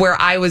was where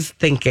I was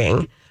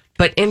thinking,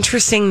 but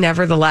interesting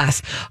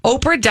nevertheless.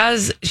 Oprah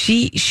does,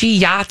 she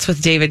yachts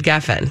with David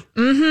Geffen.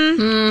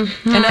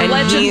 Mm-hmm. And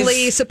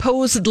allegedly,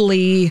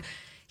 supposedly,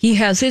 he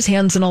has his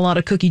hands in a lot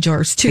of cookie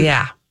jars too.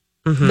 Yeah.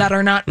 Mm-hmm. That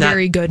are not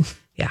very good.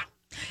 Yeah.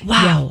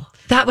 Wow.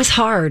 That was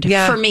hard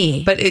for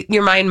me. But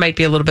your mind might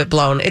be a little bit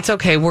blown. It's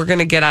okay. We're going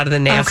to get out of the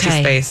nasty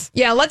space.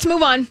 Yeah, let's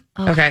move on.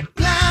 Okay.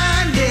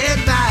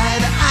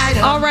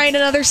 All right,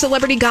 another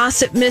celebrity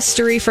gossip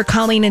mystery for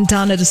Colleen and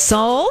Donna to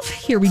solve.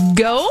 Here we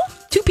go.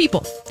 2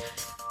 people.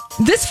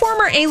 This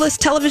former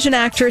A-list television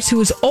actress, who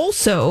is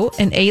also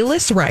an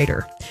A-list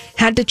writer,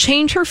 had to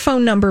change her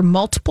phone number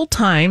multiple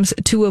times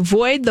to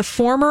avoid the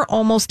former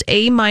almost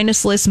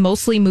A-minus list,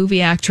 mostly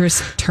movie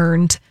actress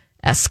turned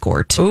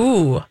escort.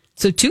 Ooh.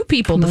 So 2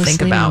 people to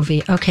think Mostly about.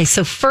 movie. Okay,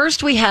 so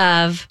first we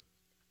have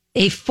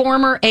a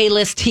former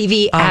A-list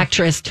TV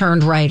actress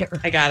turned writer.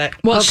 I got it.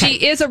 Well, Okay.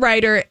 she is a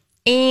writer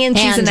and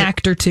she's an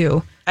actor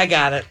too. I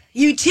got it.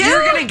 You too?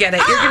 You're going to get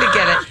it. You're going to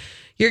get it.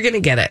 You're going to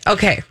get it.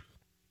 Okay.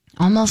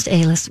 Almost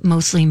A-list,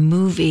 mostly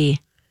movie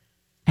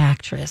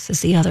actress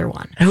is the other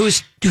one.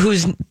 Who's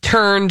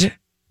turned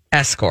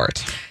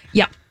escort.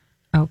 Yeah.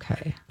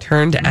 Okay.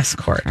 Turned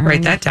escort.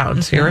 Write that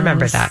down so you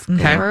remember that.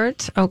 Okay.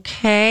 Escort.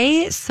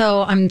 Okay.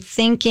 So I'm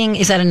thinking,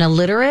 is that an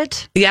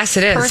illiterate? Yes,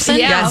 it is. Person?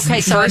 Yes. Okay.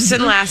 So First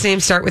and last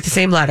name start with the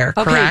same letter.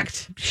 Okay.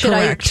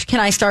 Correct. Can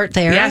I start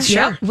there? Yes,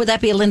 sure. Would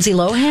that be a Lindsay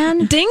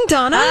Lohan? Ding,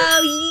 Donna.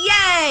 Oh,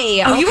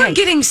 yay. Oh, you are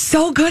getting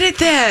so good at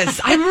this.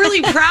 I'm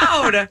really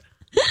proud.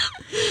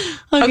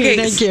 Okay,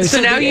 thank you.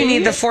 So now you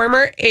need the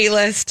former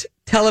A-list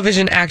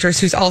television actress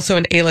who's also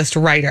an A-list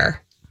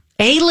writer.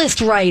 A-list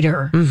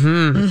writer.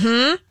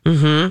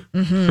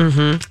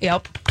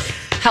 Yep.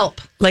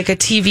 Help. Like a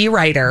TV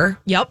writer.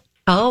 Yep.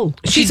 Oh.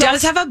 She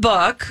does have a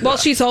book. Well,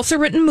 she's also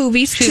written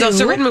movies She's too.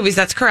 also written movies.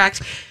 That's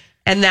correct.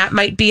 And that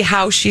might be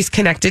how she's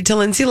connected to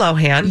Lindsay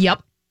Lohan.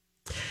 Yep.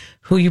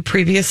 Who you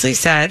previously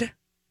said,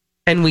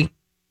 and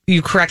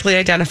you correctly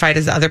identified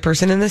as the other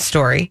person in this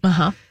story.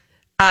 Uh-huh.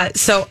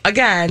 So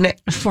again,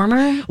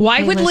 former.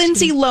 Why would A-list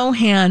Lindsay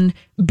Lohan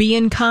be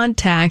in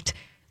contact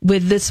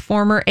with this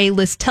former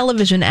A-list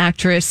television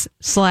actress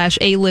 /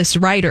 A-list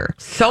writer?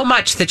 So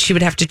much that she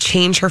would have to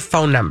change her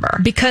phone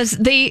number. Because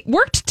they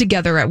worked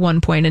together at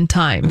one point in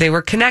time. They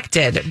were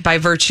connected by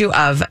virtue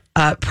of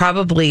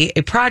probably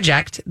a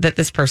project that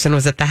this person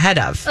was at the head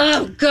of.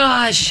 Oh,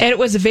 gosh. And it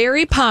was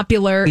very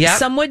popular. Yep.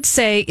 Some would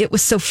say it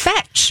was so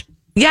fetch.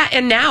 Yeah,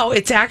 and now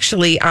it's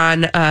actually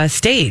on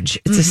stage.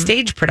 It's a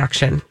stage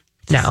production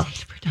now.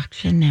 Stage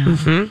production now.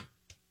 Mm-hmm.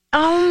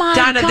 Oh my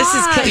Donna, God.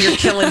 this is you're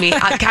killing me.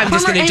 I'm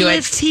just going to do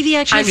it. TV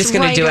actress, I'm just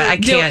going to do it. I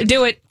can't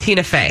Do it.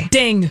 Tina Fey.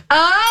 Ding.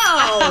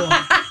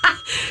 Oh.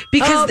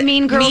 Because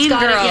Mean Girls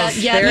got it.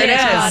 Yeah, there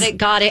yeah, it is.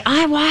 got it.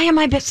 Why am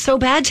I so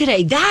bad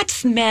today?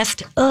 That's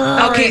messed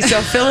up. Okay,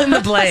 so fill in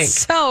the blank.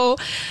 So,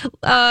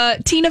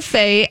 Tina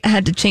Fey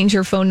had to change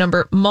her phone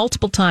number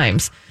multiple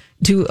times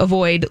to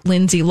avoid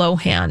Lindsay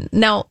Lohan.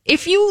 Now,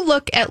 if you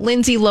look at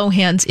Lindsay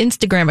Lohan's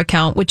Instagram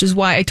account, which is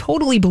why I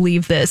totally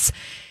believe this,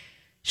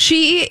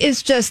 She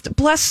is just,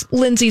 bless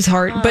Lindsay's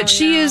heart, but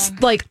she is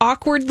like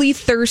awkwardly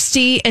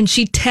thirsty, and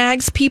she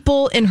tags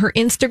people in her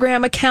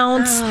Instagram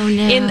accounts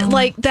in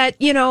like that,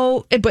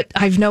 but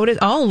I've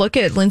noticed, look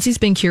at Lindsay's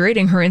been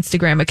curating her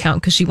Instagram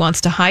account because she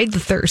wants to hide the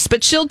thirst,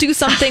 but she'll do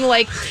something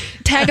like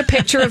tag a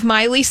picture of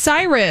Miley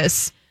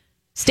Cyrus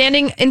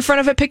standing in front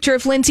of a picture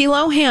of Lindsay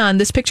Lohan.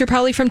 This picture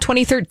probably from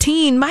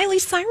 2013. Miley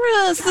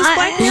Cyrus. This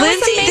black girl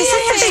Lindsay,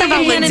 this is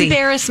about Lindsay. An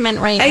embarrassment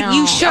right now.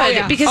 You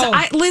should,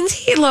 because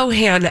Lindsay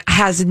Lohan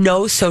has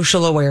no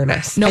social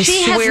awareness. No,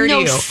 she has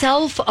no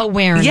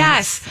self-awareness.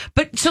 Yes,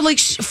 but so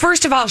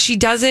first of all, she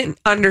doesn't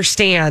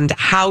understand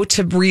how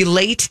to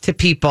relate to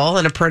people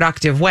in a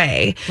productive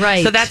way.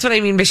 Right. So that's what I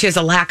mean. But she has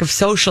a lack of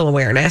social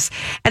awareness,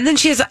 and then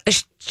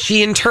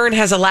she in turn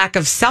has a lack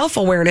of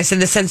self-awareness in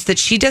the sense that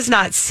she does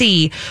not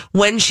see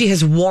when she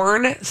has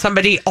worn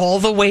somebody all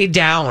the way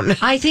down.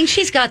 I think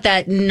she's got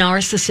that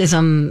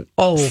narcissism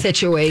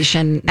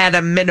situation. At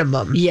a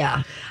minimum.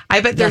 Yeah.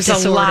 I bet there's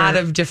a lot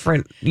of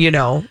different,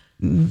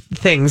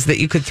 things that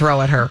you could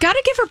throw at her. Got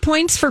to give her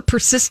points for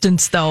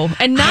persistence, though,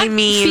 and not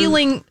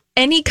feeling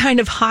any kind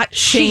of hot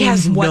shame she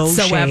has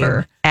whatsoever.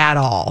 No shame at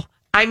all.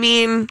 I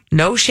mean,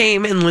 no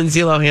shame in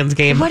Lindsay Lohan's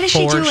game. What is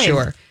she doing?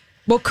 Sure.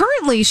 Well,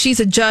 currently she's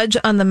a judge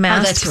on The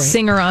Masked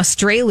Singer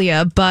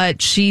Australia,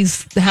 but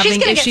she's having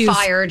issues. Get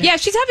fired. Yeah,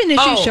 she's having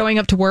issues showing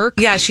up to work.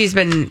 Yeah, she's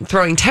been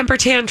throwing temper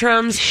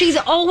tantrums. She's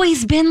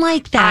always been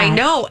like that. I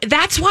know.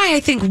 That's why I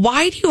think,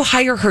 why do you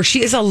hire her?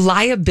 She is a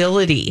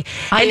liability.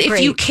 I agree.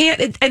 If you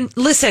can't, and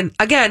listen,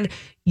 again,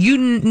 you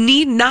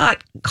need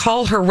not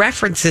call her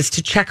references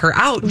to check her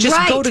out.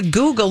 Just go to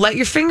Google. Let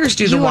your fingers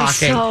do the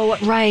walking. You are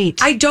so right.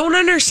 I don't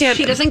understand.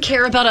 She doesn't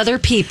care about other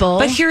people.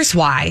 But here's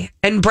why.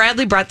 And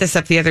Bradley brought this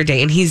up the other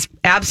day, and he's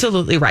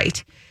absolutely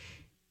right.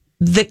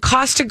 The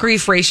cost to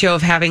grief ratio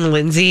of having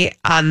Lindsay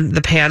on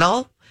the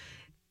panel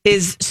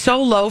is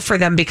so low for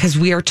them because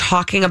we are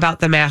talking about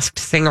The Masked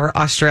Singer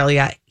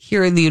Australia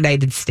here in the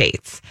United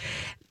States.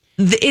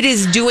 It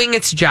is doing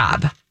its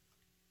job.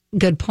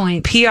 Good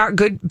point. PR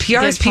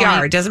is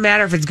PR. It doesn't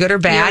matter if it's good or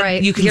bad. You're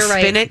right. You can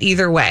spin it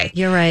either way.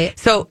 You're right.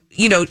 So,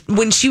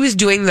 when she was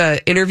doing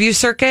the interview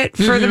circuit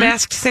for The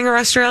Masked Singer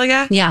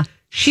Australia,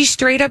 she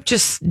straight up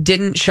just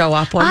didn't show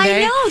up one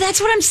day. I know.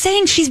 That's what I'm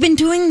saying. She's been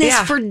doing this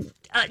for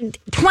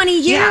 20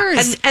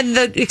 years. Yeah. And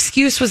the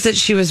excuse was that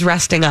she was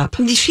resting up.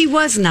 She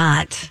was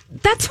not.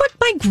 That's what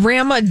my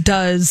grandma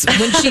does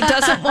when she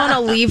doesn't want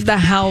to leave the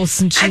house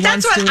and she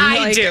wants to. That's what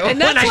I do.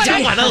 And that's when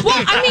I don't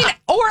want to leave.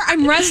 Well, I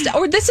mean,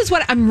 or this is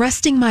what I'm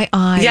resting my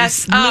eyes.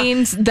 Yes,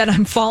 means that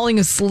I'm falling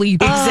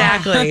asleep.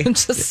 Exactly.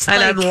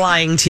 I'm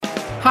lying to you.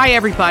 Hi,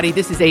 everybody.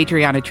 This is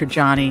Adriana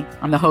Trajani.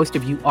 I'm the host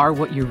of You Are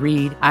What You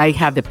Read. I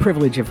have the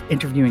privilege of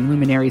interviewing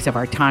luminaries of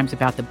our times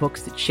about the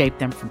books that shaped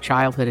them from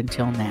childhood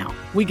until now.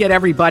 We get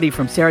everybody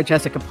from Sarah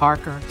Jessica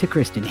Parker to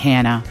Kristen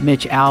Hanna,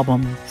 Mitch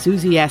Albom,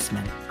 Susie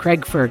Essman,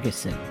 Craig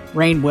Ferguson,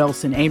 Rainn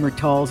Wilson, Amor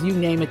Tolls, you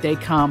name it, they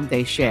come,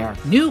 they share.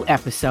 New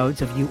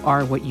episodes of You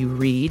Are What You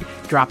Read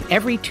drop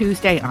every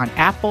Tuesday on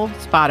Apple,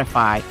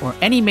 Spotify, or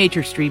any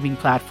major streaming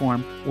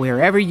platform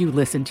wherever you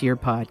listen to your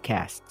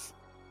podcasts.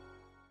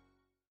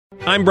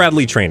 I'm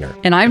Bradley Trainer.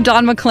 And I'm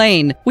Don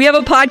McClain. We have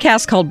a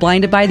podcast called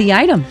Blinded by the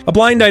Item. A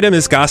blind item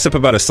is gossip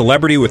about a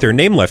celebrity with their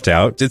name left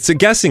out. It's a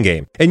guessing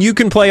game, and you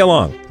can play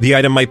along. The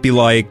item might be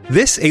like,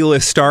 this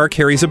A-list star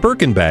carries a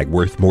Birkin bag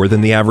worth more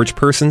than the average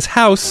person's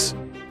house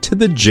to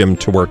the gym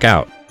to work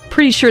out.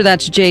 Pretty sure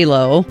that's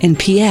J-Lo. And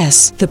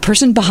P.S. the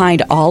person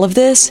behind all of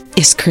this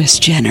is Kris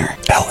Jenner,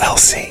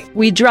 LLC.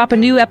 We drop a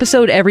new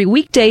episode every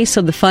weekday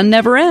so the fun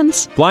never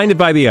ends. Blinded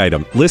by the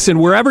Item. Listen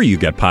wherever you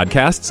get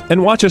podcasts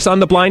and watch us on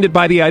the Blinded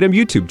by the Item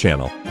YouTube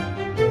channel.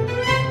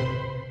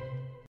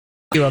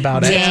 You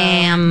about it.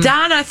 Damn.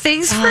 Donna,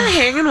 thanks for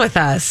hanging with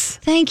us.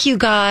 Thank you,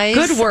 guys.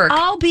 Good work.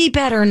 I'll be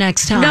better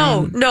next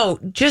time. No,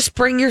 just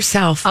bring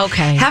yourself.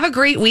 Okay. Have a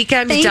great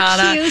weekend, Thank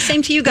Donna. you.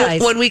 Same to you guys.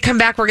 When we come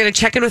back, we're going to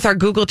check in with our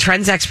Google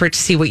Trends expert to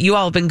see what you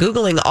all have been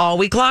Googling all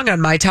week long on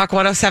My Talk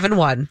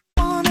 107.1.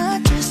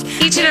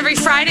 Each and every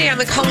Friday on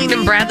the Colleen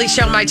and Bradley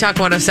Show, My Talk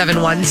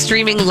 107.1,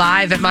 streaming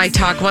live at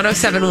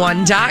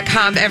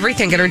MyTalk1071.com.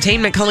 Everything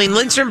Entertainment. Colleen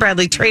Lindstrom,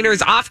 Bradley Trainer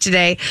is off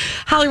today.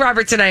 Holly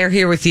Roberts and I are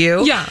here with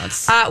you.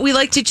 Yes. We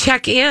like to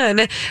check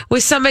in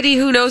with somebody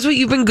who knows what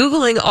you've been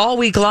Googling all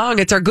week long.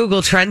 It's our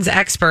Google Trends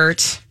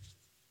expert.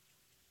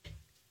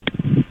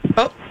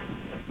 Oh,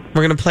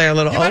 we're going to play our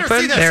little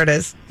open. There it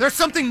is. There's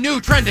something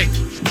new trending.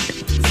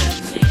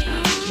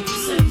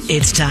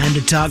 It's time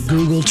to talk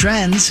Google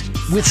Trends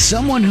with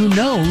someone who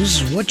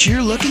knows what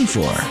you're looking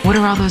for. What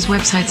are all those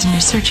websites in your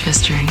search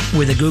history?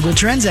 With a Google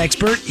Trends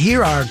expert,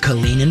 here are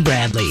Colleen and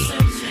Bradley.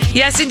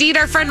 Yes, indeed.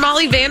 Our friend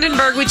Molly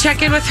Vandenberg, we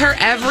check in with her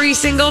every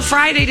single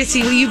Friday to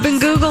see what you've been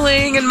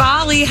Googling. And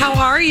Molly, how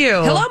are you?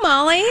 Hello,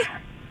 Molly.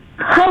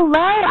 Hello,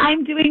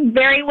 I'm doing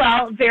very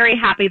well. Very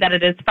happy that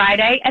it is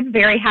Friday and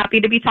very happy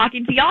to be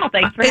talking to y'all.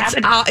 Thanks for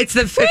having me.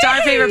 It's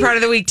our favorite part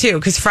of the week, too,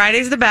 because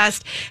Friday's the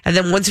best. And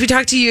then once we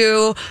talk to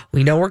you,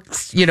 we know we're,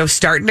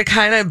 starting to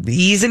kind of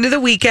ease into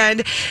the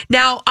weekend.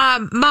 Now,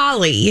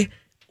 Molly,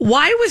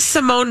 why was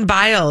Simone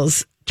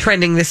Biles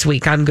trending this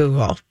week on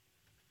Google?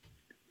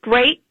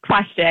 Great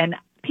question.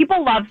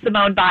 People love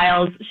Simone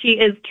Biles. She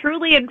is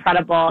truly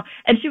incredible.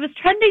 And she was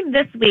trending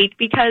this week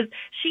because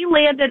she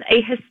landed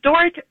a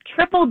historic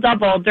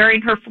triple-double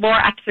during her floor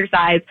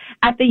exercise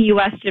at the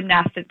U.S.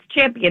 Gymnastics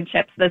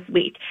Championships this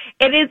week.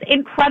 It is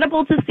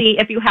incredible to see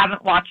if you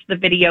haven't watched the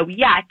video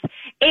yet.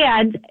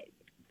 And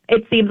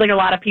it seems like a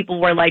lot of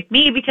people were like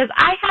me because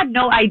I had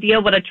no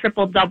idea what a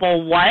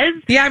triple-double was.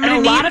 Yeah, I'm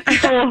going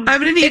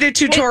to need a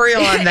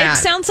tutorial on that.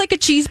 It sounds like a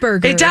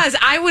cheeseburger. It does.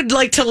 I would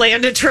like to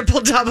land a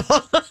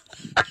triple-double.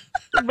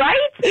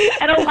 Right?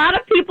 And a lot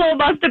of people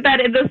must have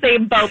been in the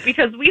same boat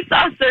because we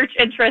saw search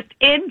interest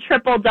in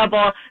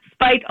triple-double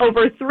spike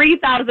over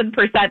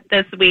 3,000%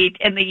 this week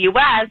in the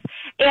U.S.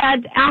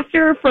 And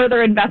after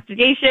further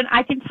investigation,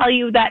 I can tell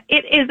you that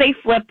it is a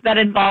flip that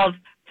involves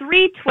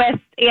 3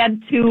 twists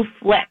and 2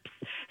 flips.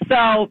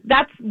 So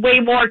that's way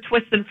more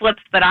twists and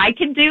flips than I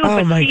can do,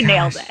 but she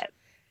nailed it.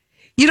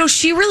 You know,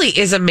 she really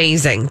is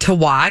amazing to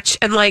watch.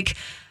 And like,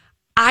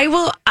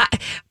 the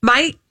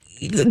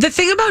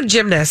thing about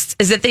gymnasts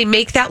is that they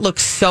make that look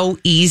so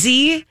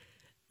easy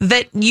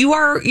that you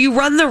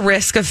run the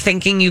risk of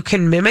thinking you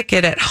can mimic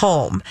it at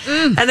home.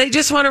 And I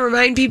just want to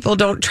remind people,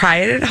 don't try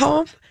it at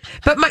home.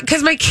 But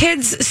because my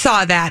kids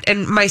saw that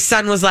and my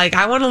son was like,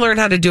 I want to learn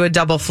how to do a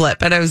double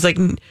flip. And I was like,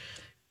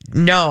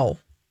 no.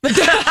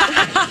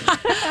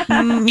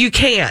 You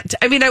can't.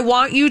 I mean, I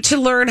want you to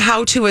learn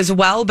how to as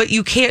well, but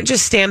you can't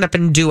just stand up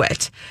and do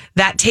it.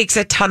 That takes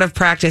a ton of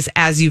practice,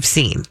 as you've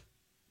seen.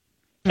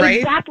 Right?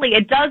 Exactly.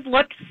 It does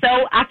look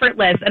so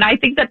effortless. And I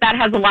think that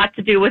has a lot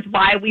to do with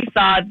why we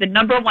saw the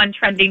number one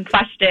trending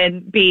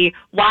question be,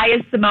 why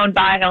is Simone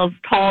Biles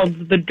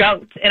called the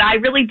GOAT? And I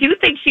really do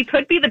think she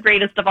could be the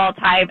greatest of all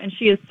time. And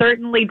she is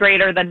certainly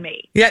greater than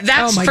me. Yeah,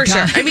 that's for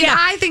sure. I mean,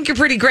 I think you're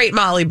pretty great,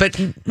 Molly, but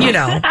you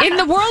know. In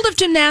the world of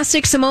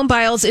gymnastics, Simone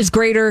Biles is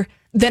greater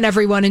than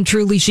everyone, and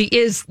truly she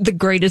is the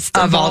greatest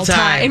of all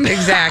time.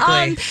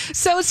 Exactly.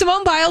 So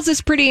Simone Biles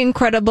is pretty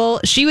incredible.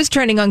 She was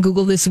trending on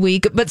Google this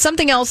week, but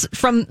something else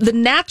from the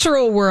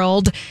natural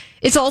world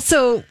is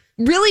also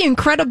really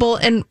incredible.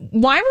 And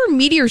why were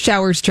meteor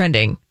showers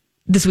trending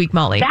this week,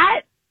 Molly?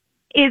 That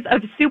is a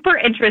super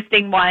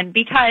interesting one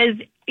because,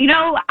 you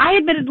know, I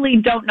admittedly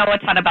don't know a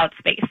ton about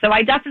space. So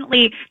I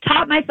definitely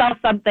taught myself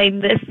something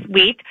this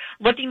week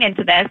looking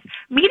into this.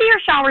 Meteor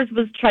showers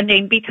was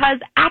trending because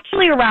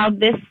actually around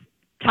this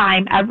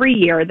time every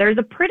year, there's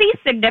a pretty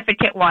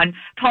significant one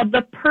called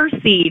the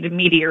Perseid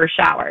meteor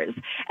showers.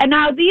 And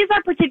now these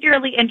are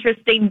particularly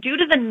interesting due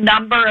to the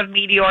number of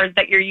meteors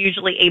that you're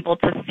usually able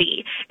to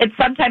see. It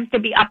sometimes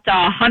can be up to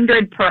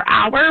 100 per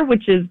hour,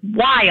 which is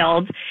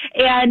wild.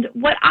 And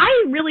what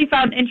I really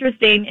found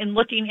interesting in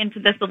looking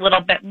into this a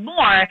little bit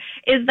more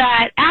is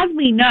that, as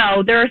we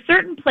know, there are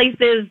certain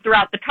places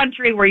throughout the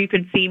country where you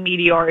could see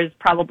meteors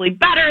probably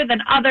better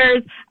than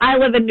others. I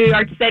live in New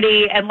York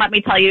City, and let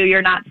me tell you,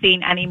 you're not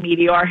seeing any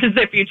meteors.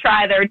 If you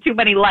try, there are too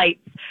many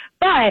lights.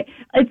 But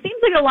it seems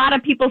like a lot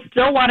of people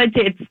still wanted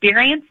to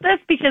experience this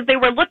because they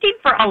were looking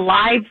for a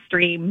live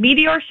stream.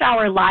 Meteor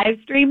shower live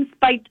stream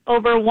spiked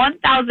over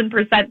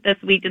 1,000% this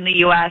week in the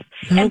U.S.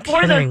 And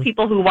for those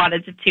people who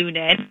wanted to tune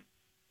in,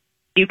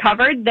 they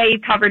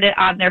covered it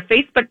on their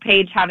Facebook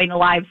page, having a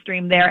live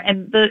stream there.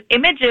 And the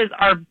images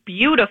are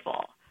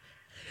beautiful.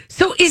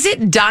 So is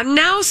it done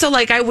now? So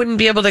like I wouldn't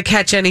be able to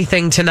catch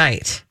anything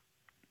tonight?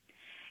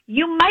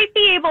 You might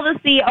be able to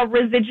see a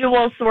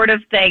residual sort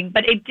of thing,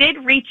 but it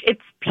did reach its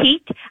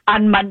peak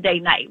on Monday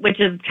night, which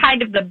is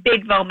kind of the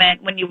big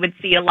moment when you would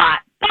see a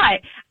lot.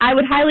 But I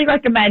would highly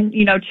recommend,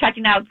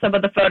 checking out some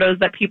of the photos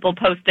that people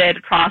posted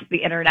across the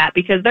internet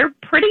because they're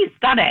pretty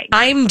stunning.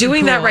 I'm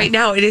doing that right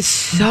now. It is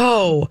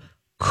so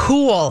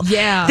cool.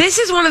 Yeah. This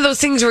is one of those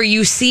things where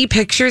you see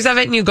pictures of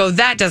it and you go,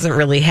 that doesn't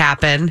really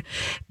happen.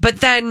 But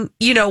then,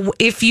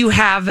 if you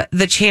have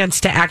the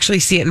chance to actually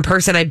see it in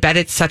person, I bet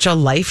it's such a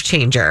life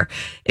changer.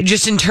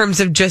 Just in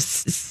terms of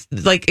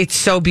it's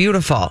so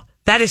beautiful.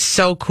 That is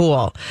so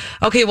cool.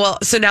 Okay, well,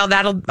 so now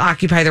that'll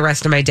occupy the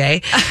rest of my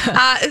day.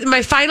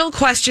 My final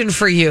question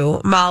for you,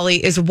 Molly,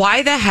 is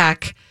why the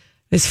heck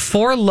is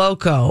Four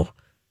Loko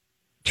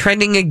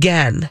trending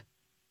again?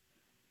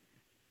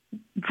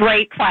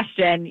 Great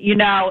question.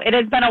 It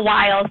has been a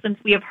while since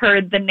we have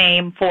heard the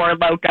name Four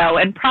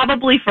Loko, and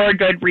probably for a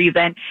good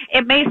reason.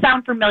 It may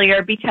sound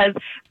familiar because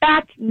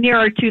back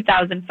near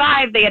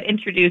 2005, they had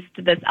introduced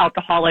this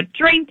alcoholic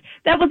drink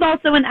that was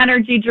also an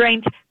energy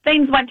drink.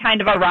 Things went kind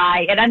of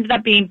awry. It ended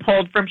up being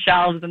pulled from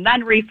shelves and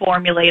then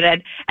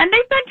reformulated, and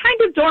they've been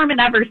kind of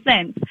dormant ever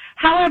since.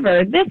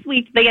 However, this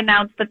week they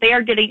announced that they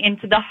are getting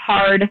into the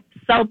hard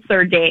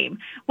seltzer game,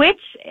 which,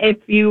 if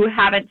you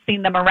haven't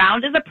seen them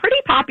around, is a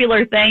pretty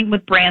popular thing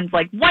with brands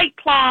like White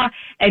Claw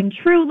and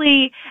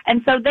Truly.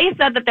 And so they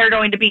said that they're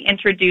going to be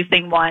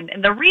introducing one.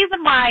 And the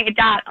reason why it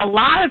got a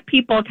lot of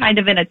people kind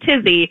of in a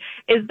tizzy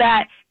is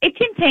that it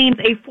contains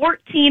a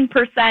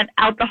 14%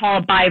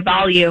 alcohol by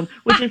volume,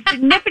 which is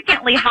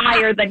significantly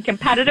higher than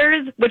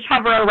competitors, which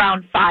hover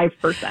around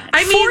 5%.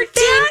 I mean,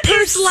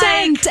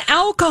 14%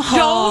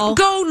 alcohol. Don't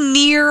go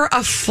near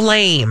a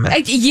flame.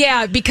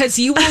 Yeah, because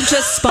you will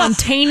just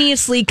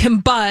spontaneously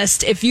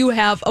combust if you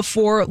have a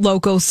Four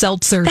Loko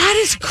seltzer. That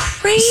is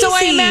crazy. So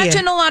I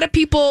imagine a lot of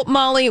people,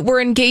 Molly, were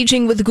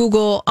engaging with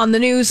Google on the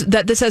news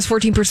that this has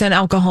 14%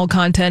 alcohol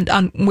content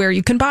on where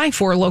you can buy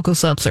Four Loko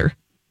seltzer.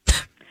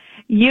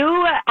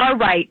 You are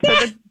right. So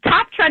the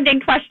top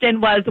trending question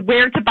was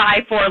where to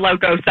buy Four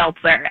Loko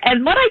seltzer.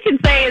 And what I can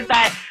say is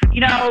that,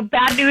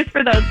 bad news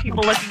for those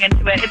people looking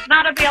into it. It's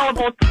not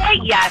available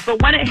quite yet,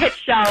 but when it hits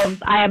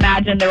shelves, I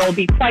imagine there will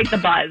be quite the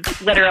buzz,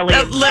 literally.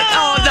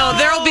 No,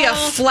 there will be a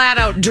flat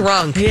out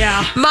drunk.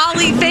 Yeah.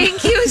 Molly,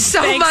 thank you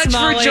so Thanks, much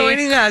Molly. for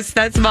joining us.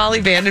 That's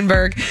Molly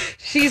Vandenberg.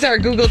 She's our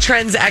Google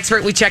Trends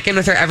expert. We check in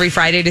with her every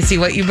Friday to see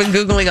what you've been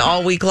Googling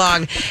all week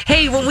long.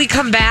 Hey, when we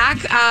come back,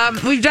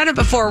 we've done it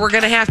before. We're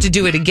going to have to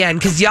do it again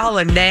because y'all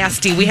are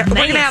nasty. We're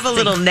going to have a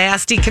little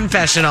nasty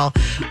confessional.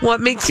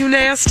 What makes you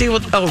nasty?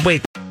 Oh,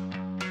 wait.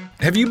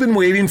 Have you been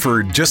waiting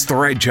for just the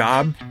right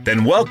job?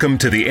 Then welcome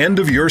to the end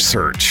of your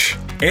search.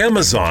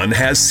 Amazon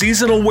has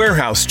seasonal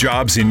warehouse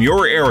jobs in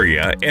your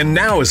area, and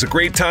now is a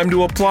great time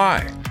to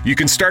apply. You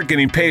can start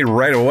getting paid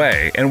right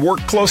away and work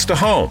close to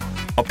home.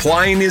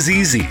 Applying is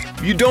easy.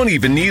 You don't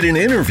even need an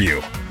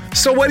interview.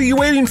 So what are you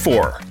waiting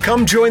for?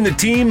 Come join the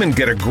team and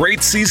get a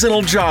great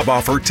seasonal job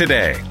offer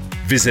today.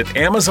 Visit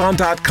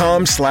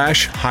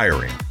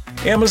Amazon.com/hiring.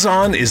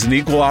 Amazon is an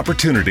equal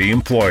opportunity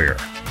employer.